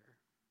persevere.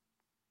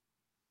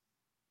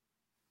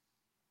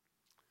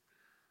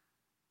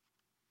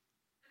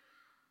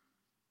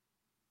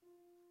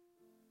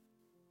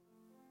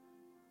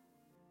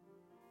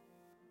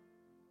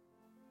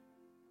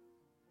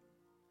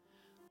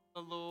 The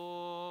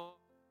Lord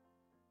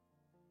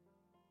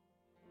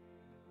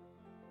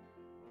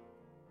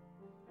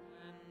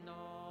and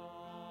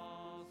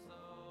also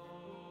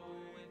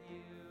with you.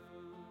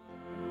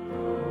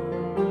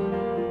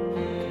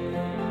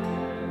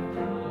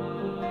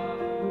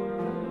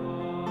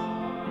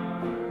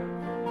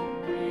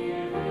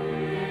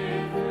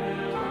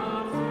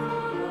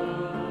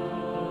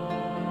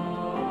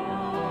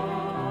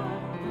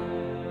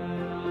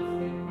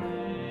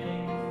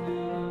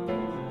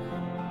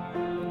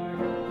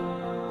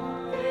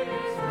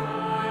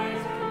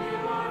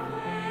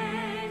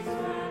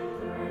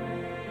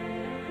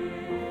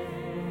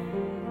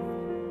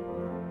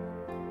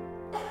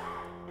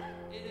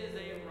 It is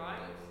a right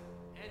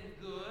and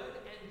good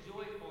and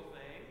joyful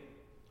thing,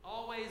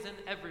 always and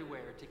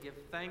everywhere, to give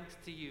thanks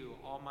to you,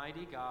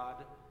 Almighty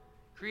God,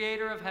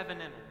 creator of heaven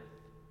and earth.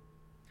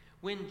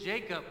 When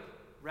Jacob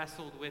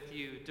wrestled with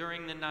you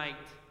during the night,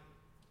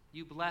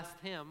 you blessed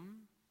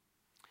him,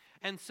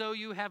 and so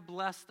you have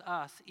blessed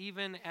us,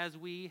 even as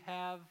we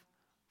have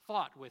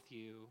fought with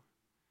you,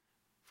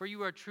 for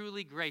you are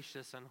truly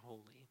gracious and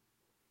holy.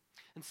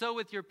 And so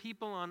with your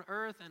people on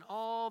earth and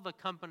all the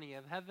company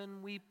of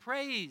heaven, we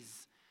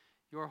praise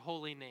your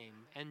holy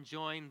name and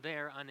join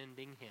their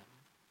unending hymn.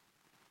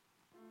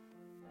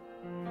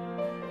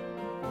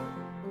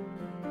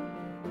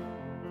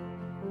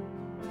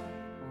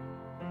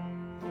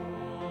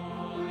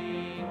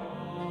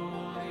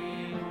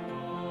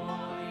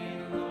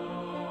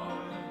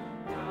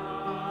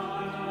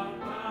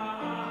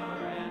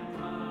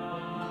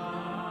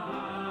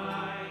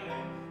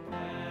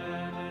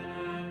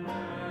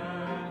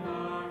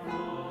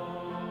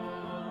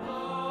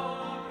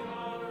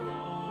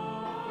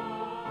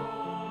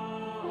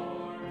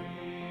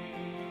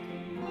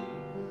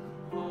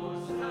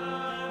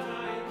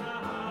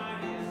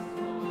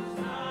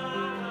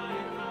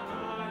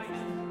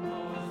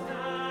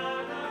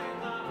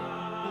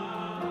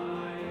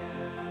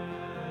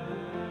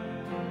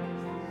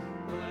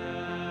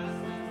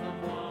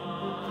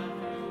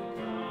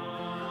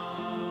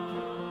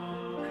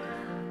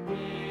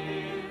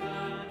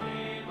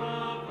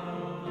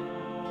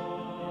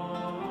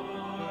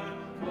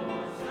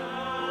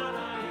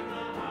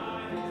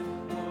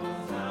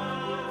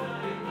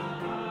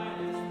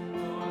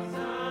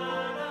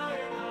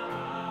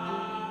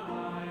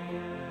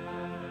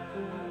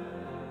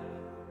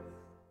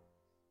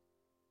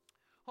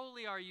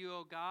 Holy are you,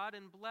 O God,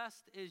 and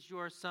blessed is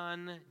your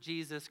Son,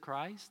 Jesus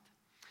Christ.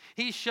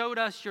 He showed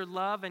us your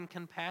love and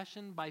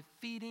compassion by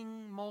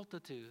feeding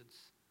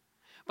multitudes.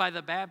 By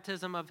the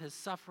baptism of his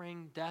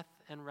suffering, death,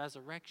 and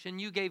resurrection,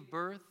 you gave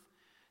birth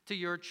to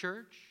your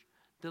church,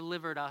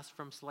 delivered us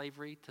from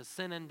slavery to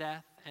sin and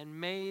death, and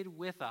made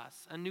with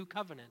us a new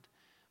covenant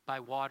by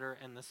water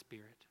and the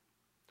Spirit.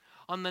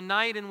 On the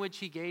night in which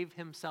he gave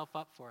himself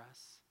up for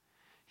us,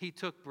 he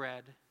took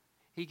bread,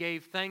 he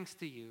gave thanks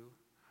to you,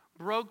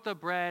 broke the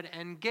bread,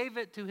 and gave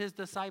it to his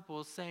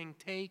disciples, saying,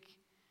 "Take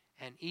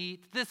and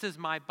eat. This is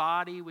my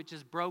body, which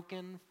is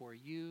broken for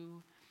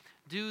you.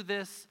 Do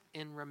this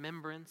in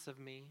remembrance of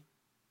me."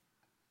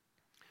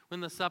 When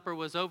the supper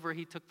was over,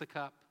 he took the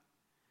cup,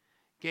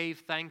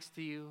 gave thanks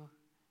to you,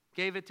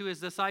 gave it to his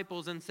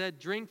disciples, and said,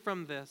 "Drink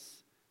from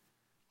this.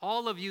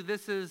 All of you,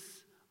 this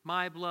is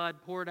my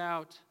blood poured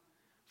out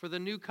for the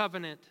new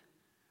covenant,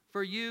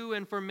 for you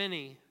and for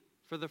many,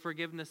 for the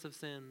forgiveness of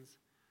sins.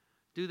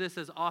 Do this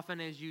as often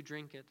as you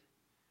drink it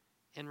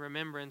in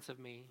remembrance of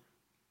me."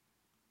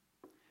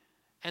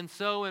 And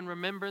so, in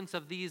remembrance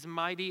of these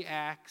mighty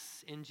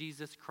acts in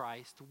Jesus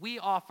Christ, we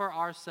offer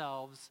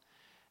ourselves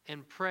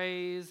in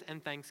praise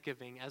and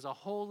thanksgiving as a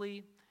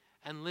holy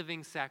and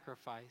living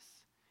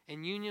sacrifice,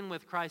 in union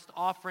with Christ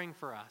offering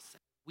for us.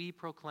 We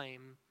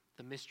proclaim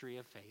the mystery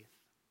of faith.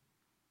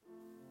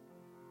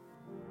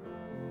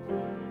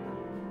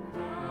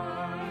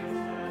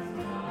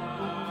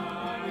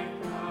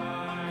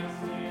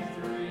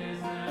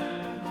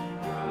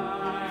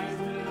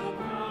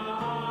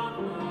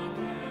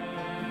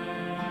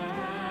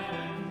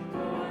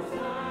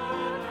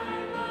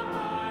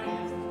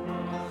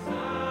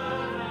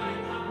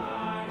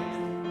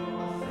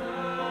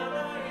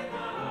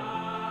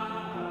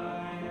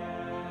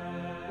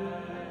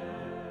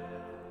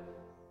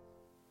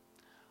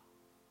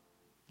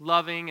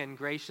 Loving and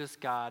gracious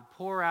God,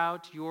 pour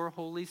out your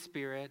Holy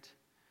Spirit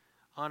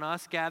on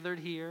us gathered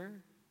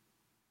here,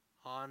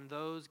 on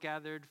those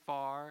gathered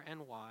far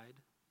and wide,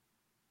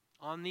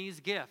 on these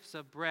gifts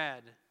of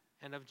bread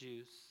and of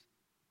juice.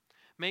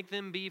 Make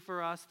them be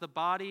for us the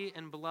body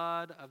and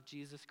blood of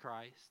Jesus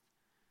Christ,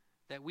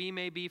 that we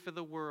may be for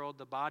the world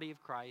the body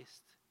of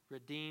Christ,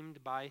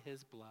 redeemed by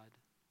his blood.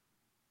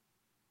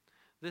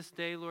 This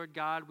day, Lord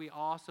God, we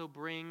also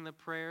bring the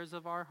prayers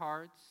of our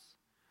hearts,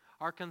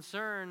 our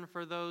concern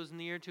for those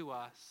near to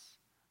us,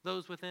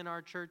 those within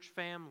our church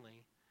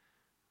family,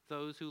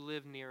 those who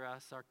live near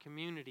us, our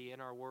community,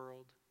 and our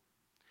world.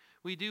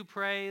 We do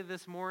pray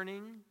this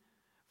morning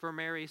for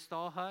Mary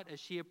Stallhut as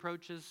she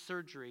approaches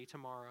surgery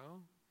tomorrow,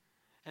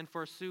 and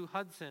for Sue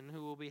Hudson,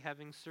 who will be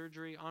having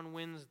surgery on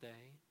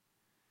Wednesday.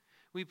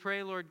 We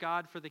pray, Lord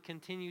God, for the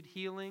continued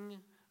healing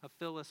of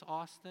Phyllis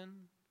Austin,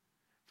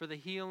 for the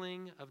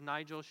healing of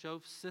Nigel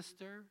Schoaf's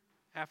sister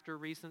after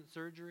recent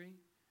surgery,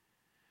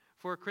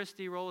 for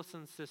Christy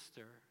Rollison's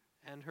sister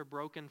and her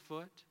broken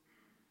foot,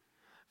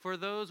 for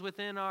those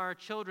within our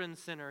children's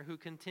center who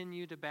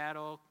continue to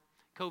battle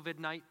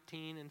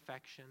COVID-19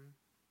 infection,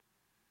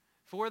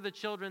 for the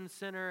children's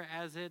center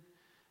as it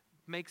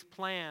makes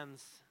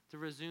plans to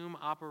resume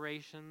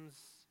operations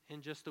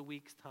in just a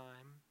week's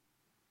time.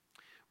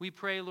 We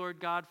pray, Lord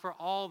God, for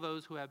all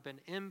those who have been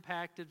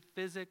impacted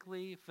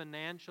physically,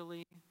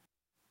 financially,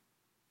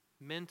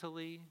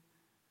 mentally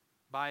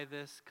by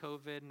this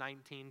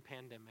COVID-19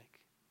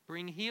 pandemic.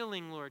 Bring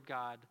healing, Lord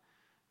God,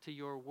 to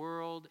your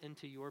world and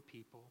to your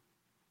people.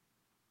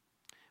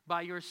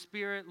 By your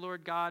Spirit,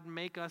 Lord God,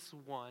 make us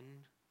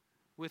one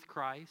with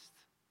Christ,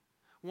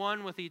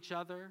 one with each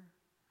other,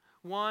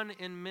 one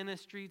in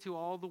ministry to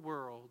all the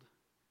world,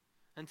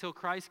 until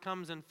Christ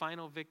comes in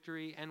final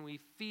victory and we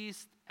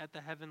feast at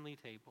the heavenly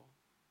table.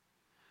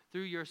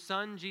 Through your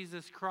Son,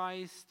 Jesus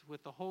Christ,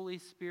 with the Holy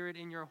Spirit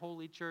in your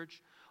holy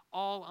church,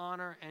 all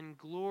honor and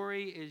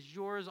glory is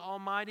yours,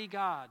 Almighty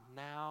God,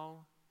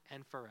 now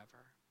and forever.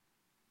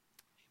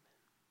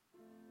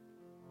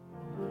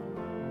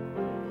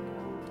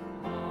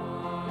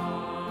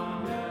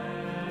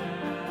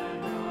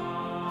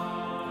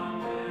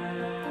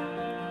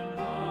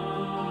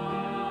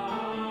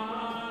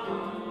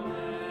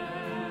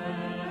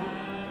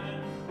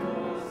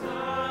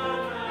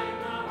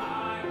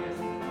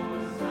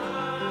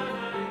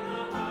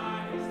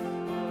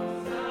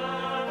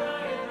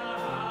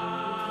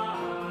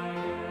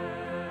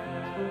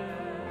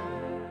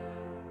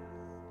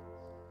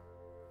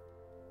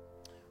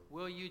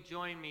 Will you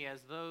join me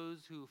as those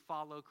who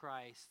follow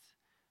Christ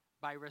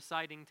by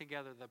reciting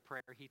together the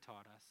prayer he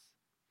taught us?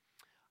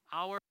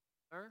 Our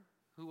Father,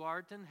 who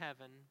art in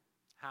heaven,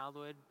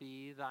 hallowed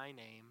be thy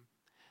name.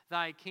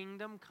 Thy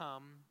kingdom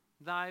come,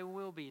 thy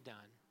will be done,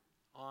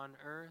 on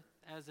earth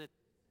as it is.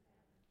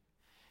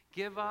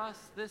 Give us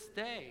this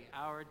day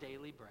our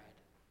daily bread,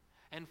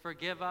 and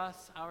forgive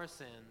us our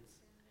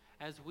sins,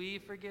 as we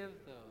forgive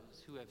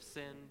those who have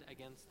sinned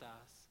against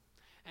us.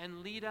 And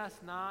lead us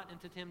not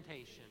into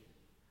temptation,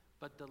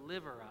 but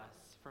deliver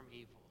us from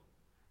evil.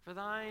 For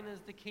thine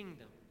is the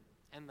kingdom,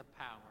 and the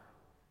power,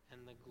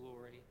 and the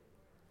glory.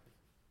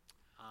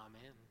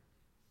 Amen.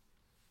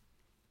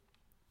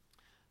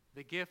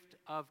 The gift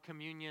of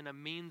communion, a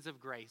means of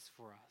grace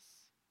for us.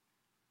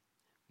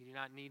 We do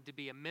not need to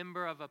be a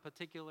member of a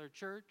particular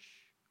church,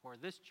 or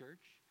this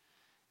church,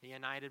 the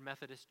United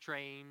Methodist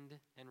trained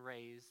and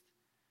raised.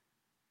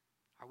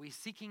 Are we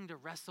seeking to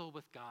wrestle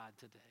with God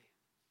today?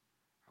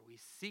 Are we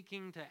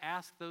seeking to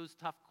ask those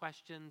tough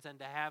questions and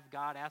to have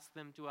God ask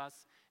them to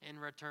us in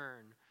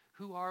return?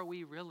 Who are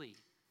we really?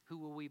 Who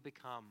will we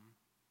become?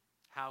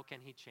 How can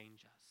he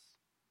change us?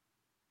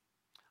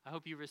 I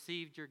hope you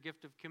received your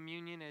gift of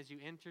communion as you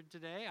entered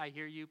today. I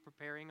hear you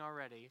preparing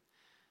already.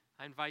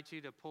 I invite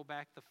you to pull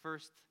back the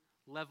first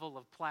level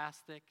of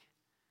plastic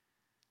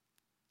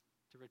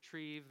to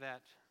retrieve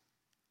that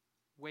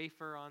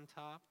wafer on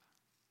top.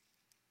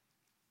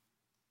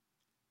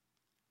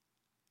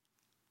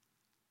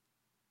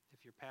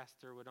 If your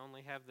pastor would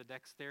only have the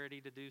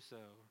dexterity to do so.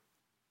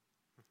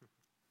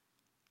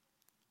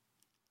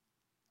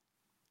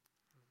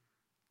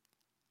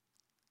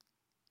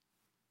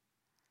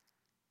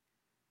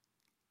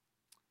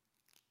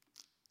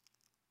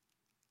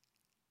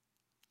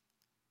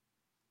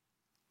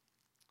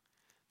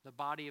 The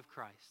body of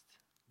Christ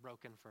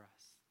broken for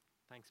us.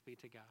 Thanks be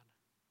to God.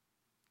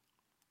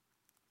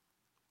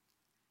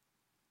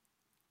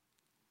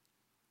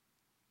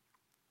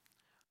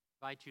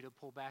 I invite you to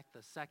pull back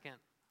the second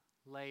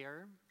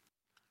layer.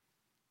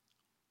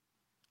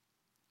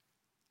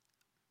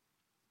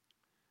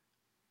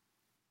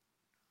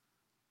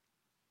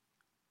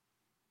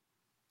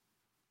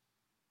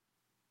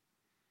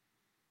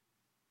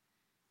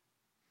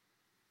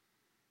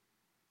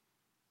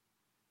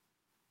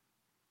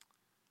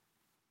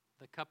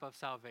 The cup of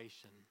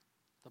salvation,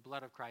 the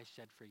blood of Christ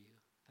shed for you.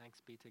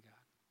 Thanks be to God.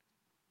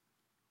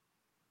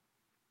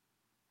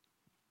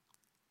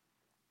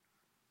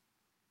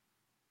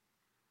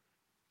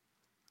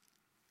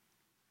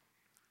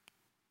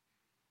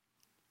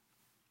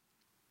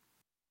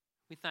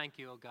 We thank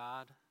you, O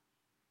God.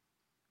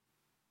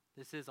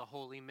 This is a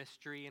holy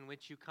mystery in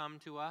which you come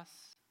to us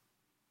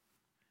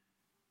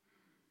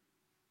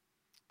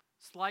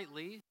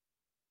slightly,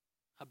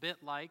 a bit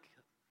like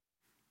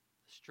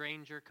a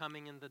stranger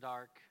coming in the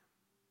dark,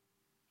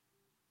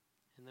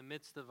 in the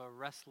midst of a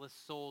restless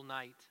soul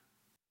night,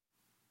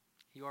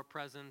 your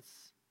presence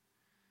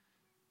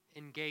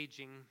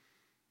engaging,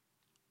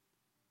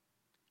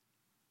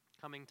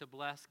 coming to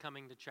bless,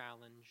 coming to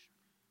challenge.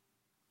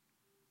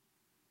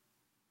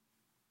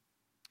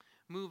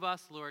 Move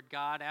us, Lord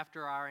God,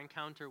 after our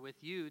encounter with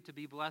you to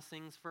be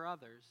blessings for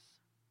others,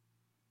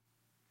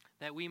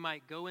 that we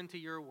might go into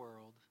your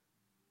world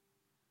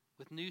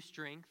with new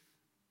strength,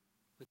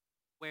 with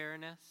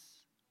awareness,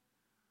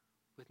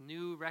 with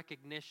new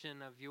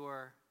recognition of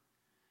your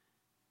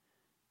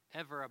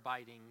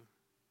ever-abiding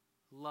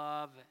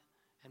love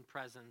and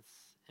presence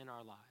in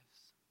our lives.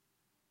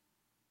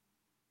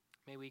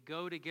 May we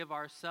go to give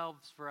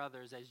ourselves for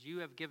others as you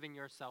have given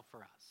yourself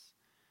for us.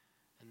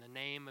 In the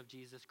name of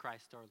Jesus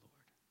Christ our Lord.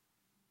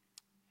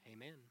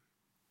 Amen.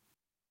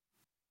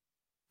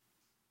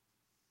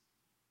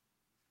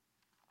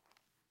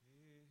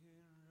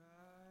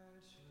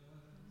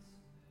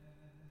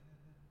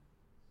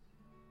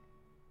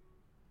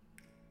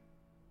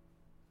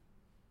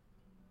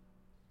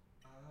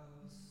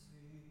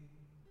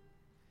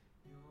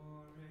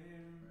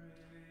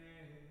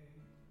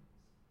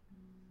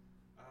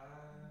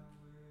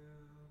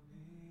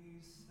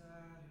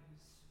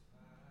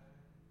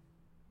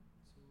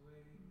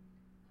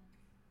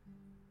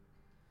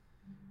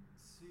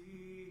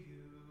 See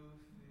you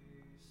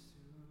face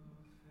to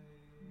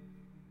face.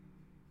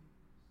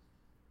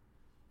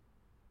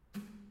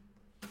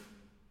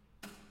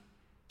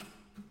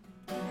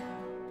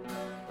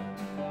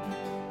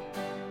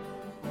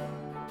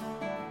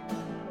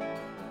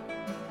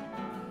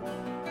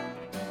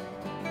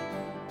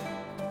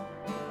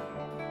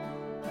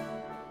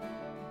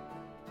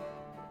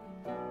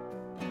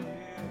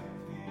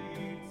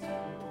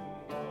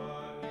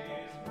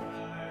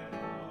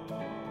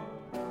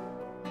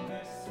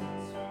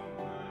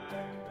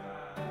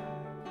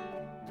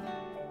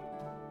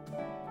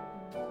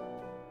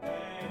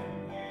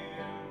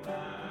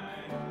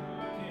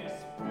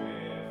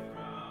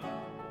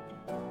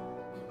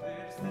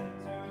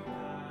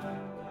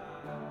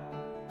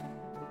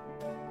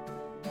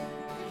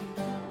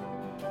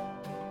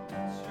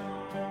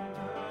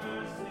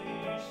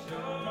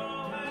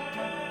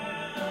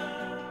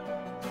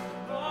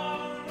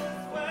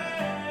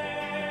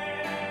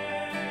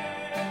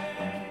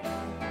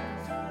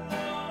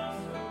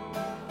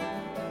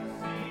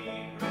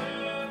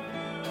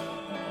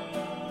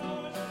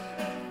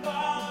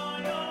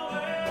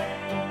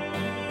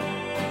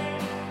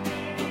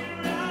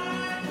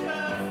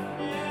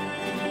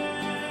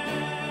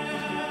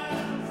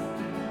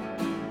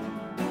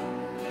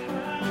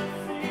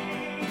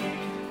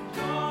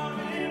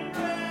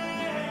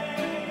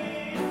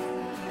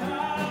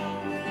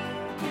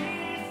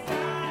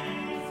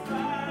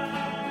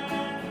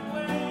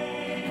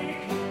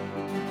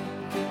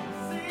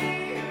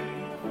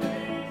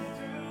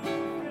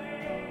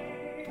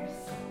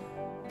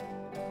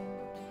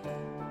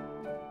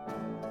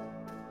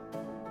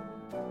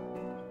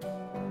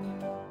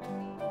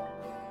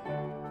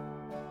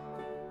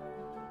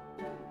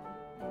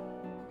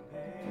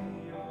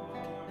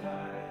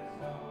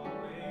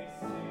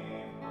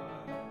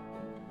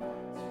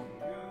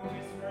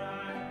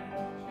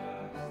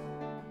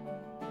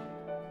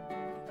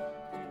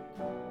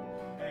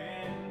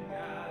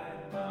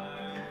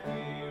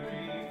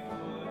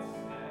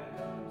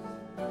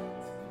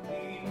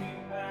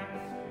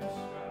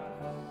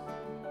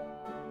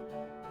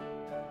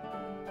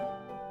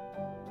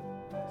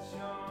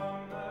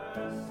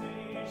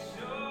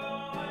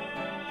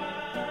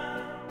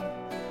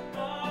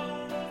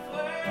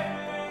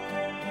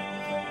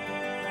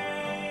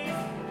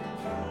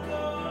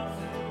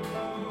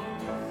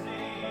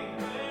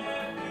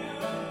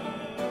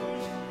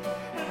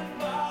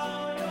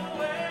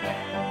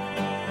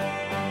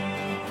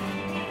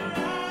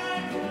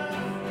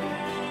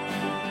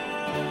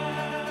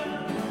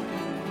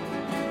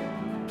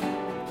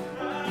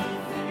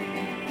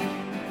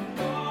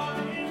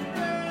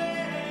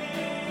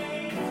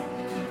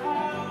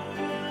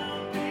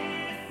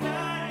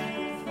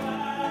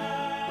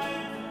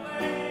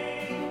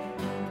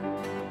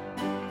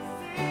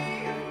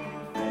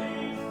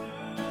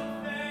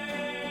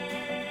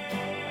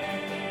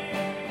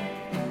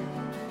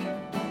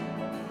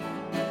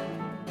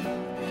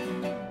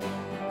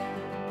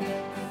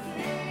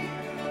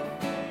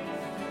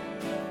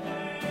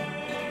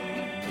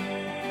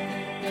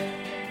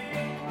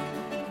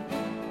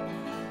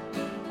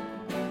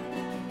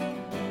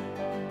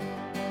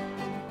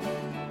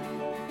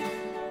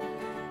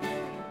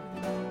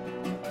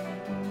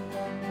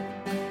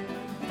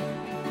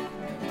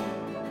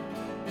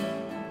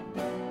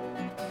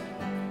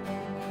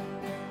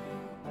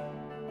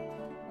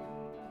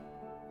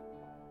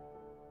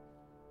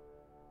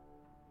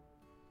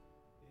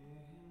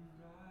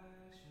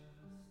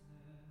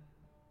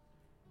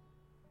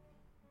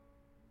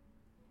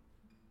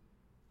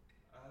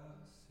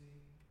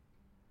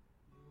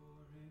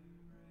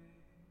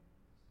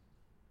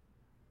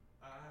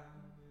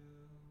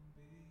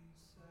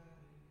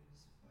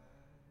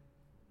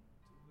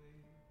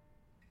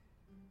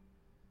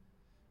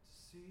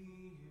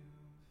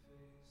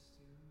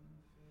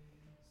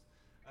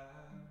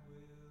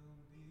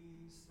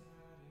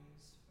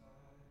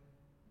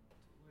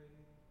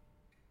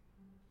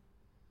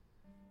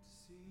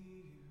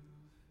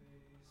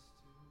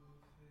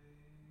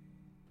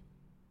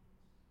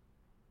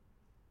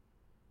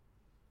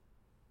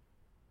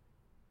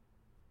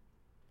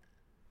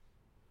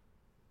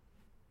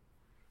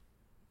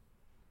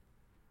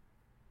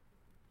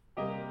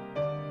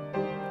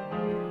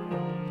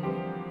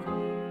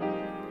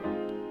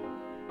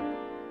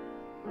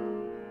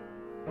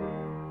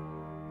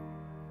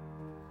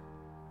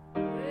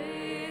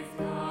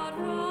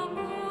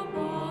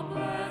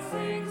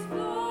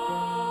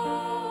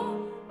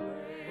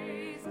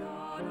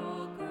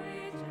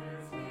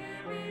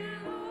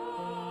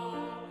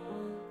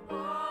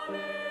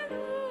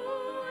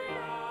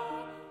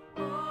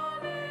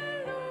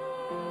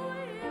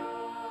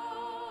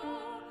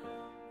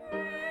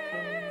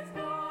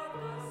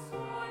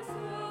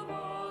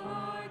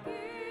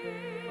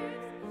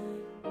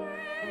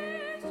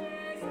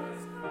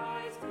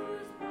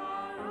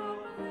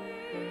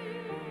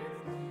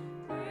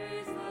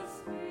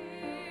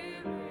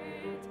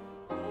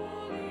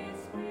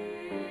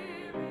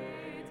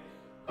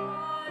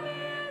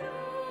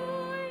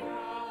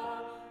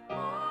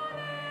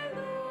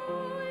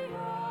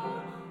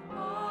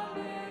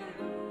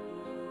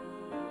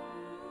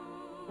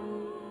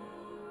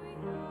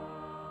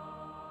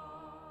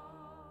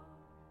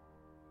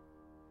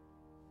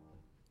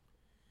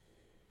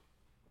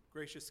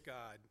 Gracious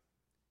God,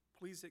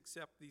 please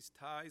accept these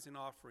tithes and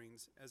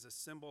offerings as a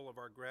symbol of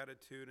our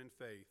gratitude and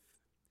faith.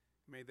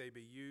 May they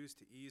be used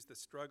to ease the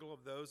struggle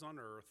of those on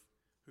earth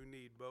who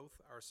need both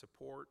our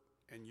support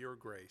and your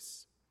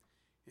grace.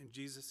 In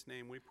Jesus'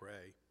 name we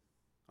pray.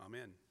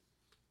 Amen.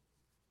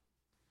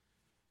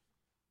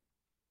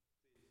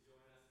 Please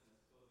join us in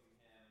this closing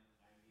hymn,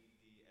 I Need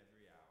Thee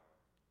Every Hour.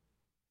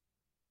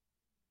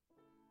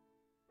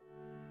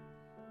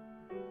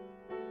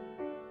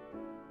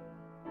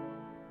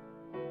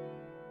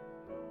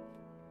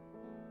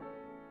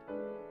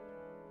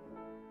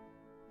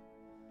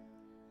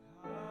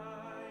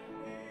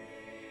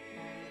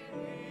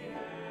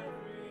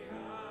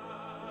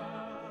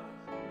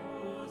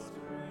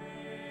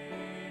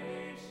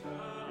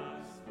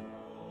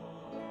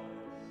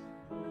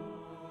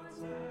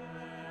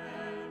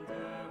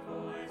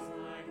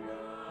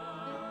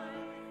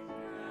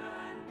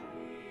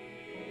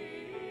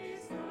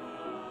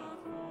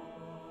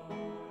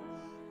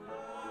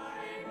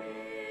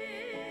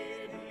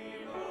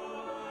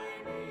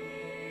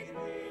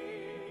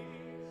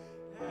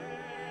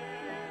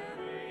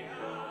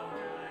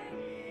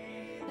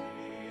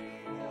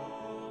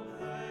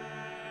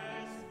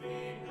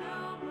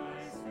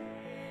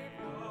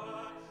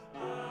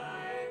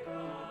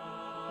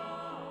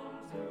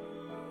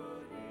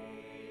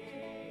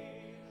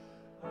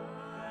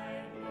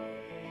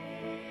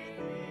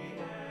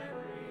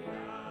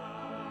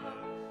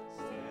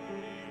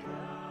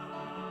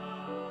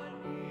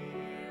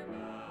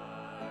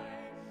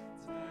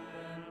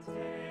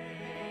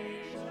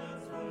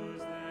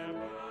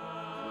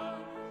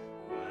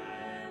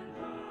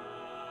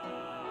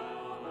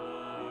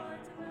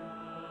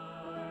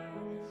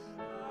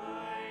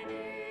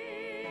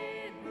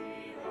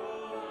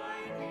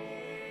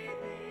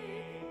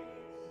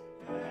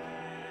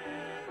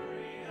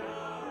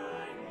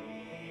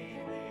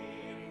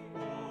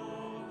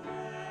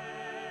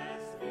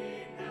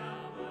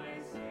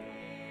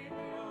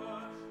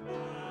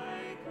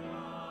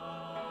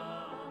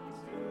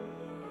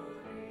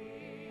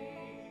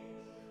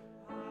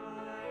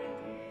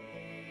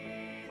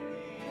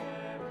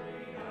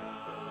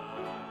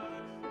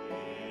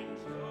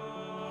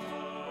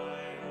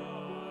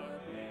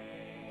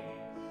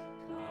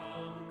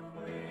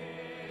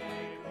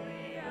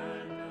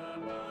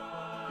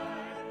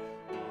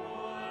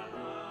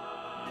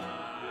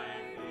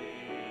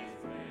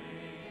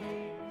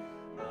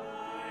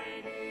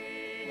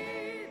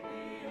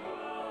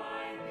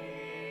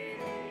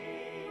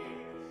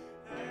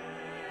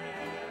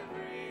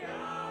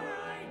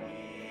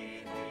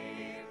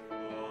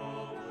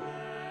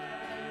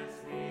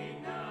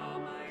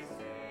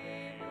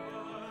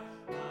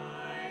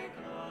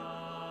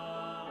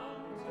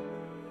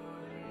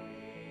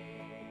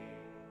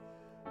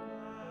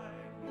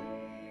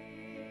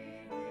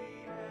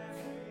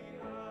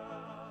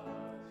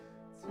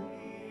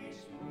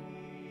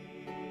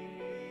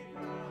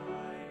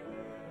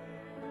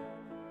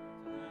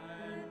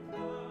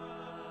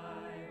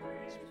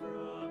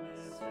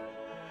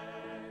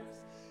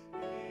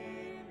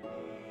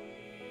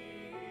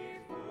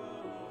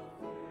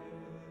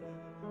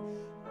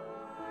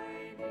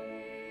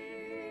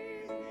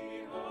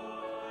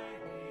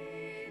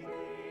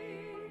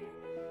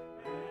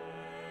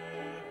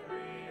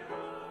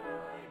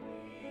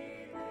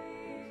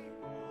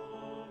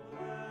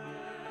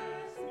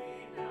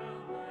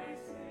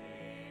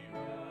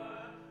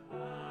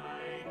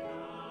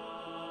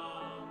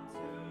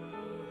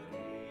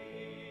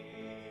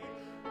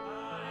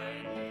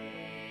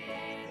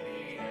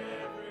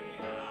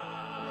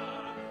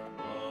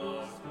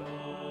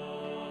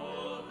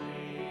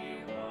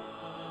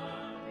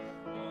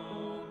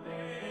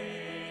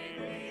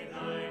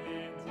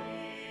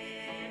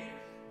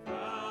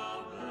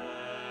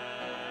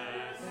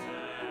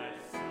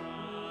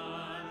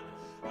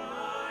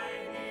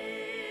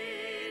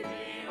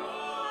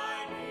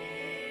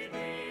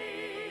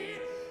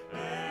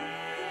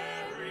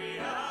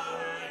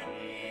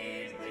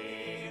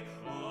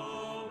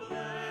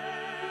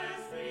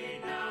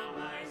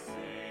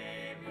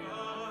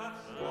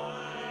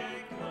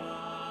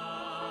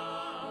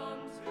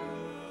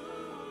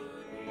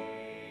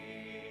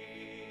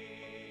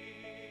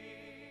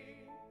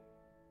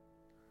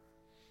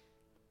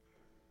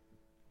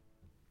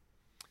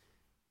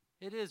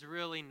 It is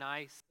really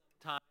nice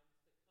sometimes to come away from situations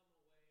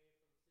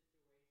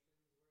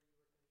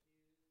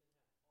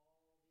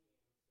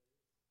where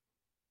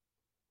you were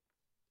confused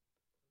and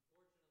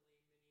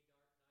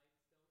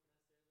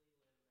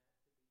have all the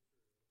answers.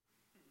 Unfortunately, many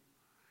dark nights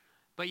don't necessarily lend that to be true.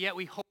 But yet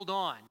we hold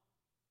on.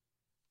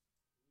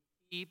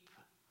 We keep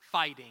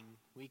fighting.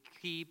 We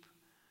keep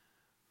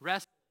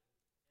wrestling.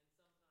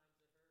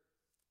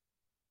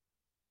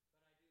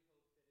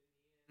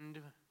 And sometimes it hurts. But I do hope that in the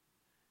end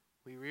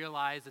we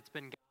realize it's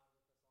been God with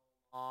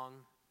us all along.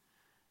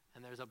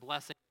 And there's a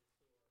blessing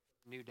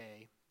for a new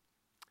day.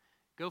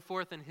 Go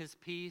forth in his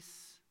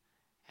peace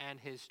and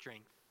his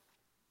strength.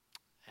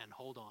 And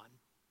hold on.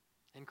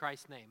 In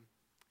Christ's name,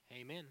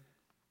 amen.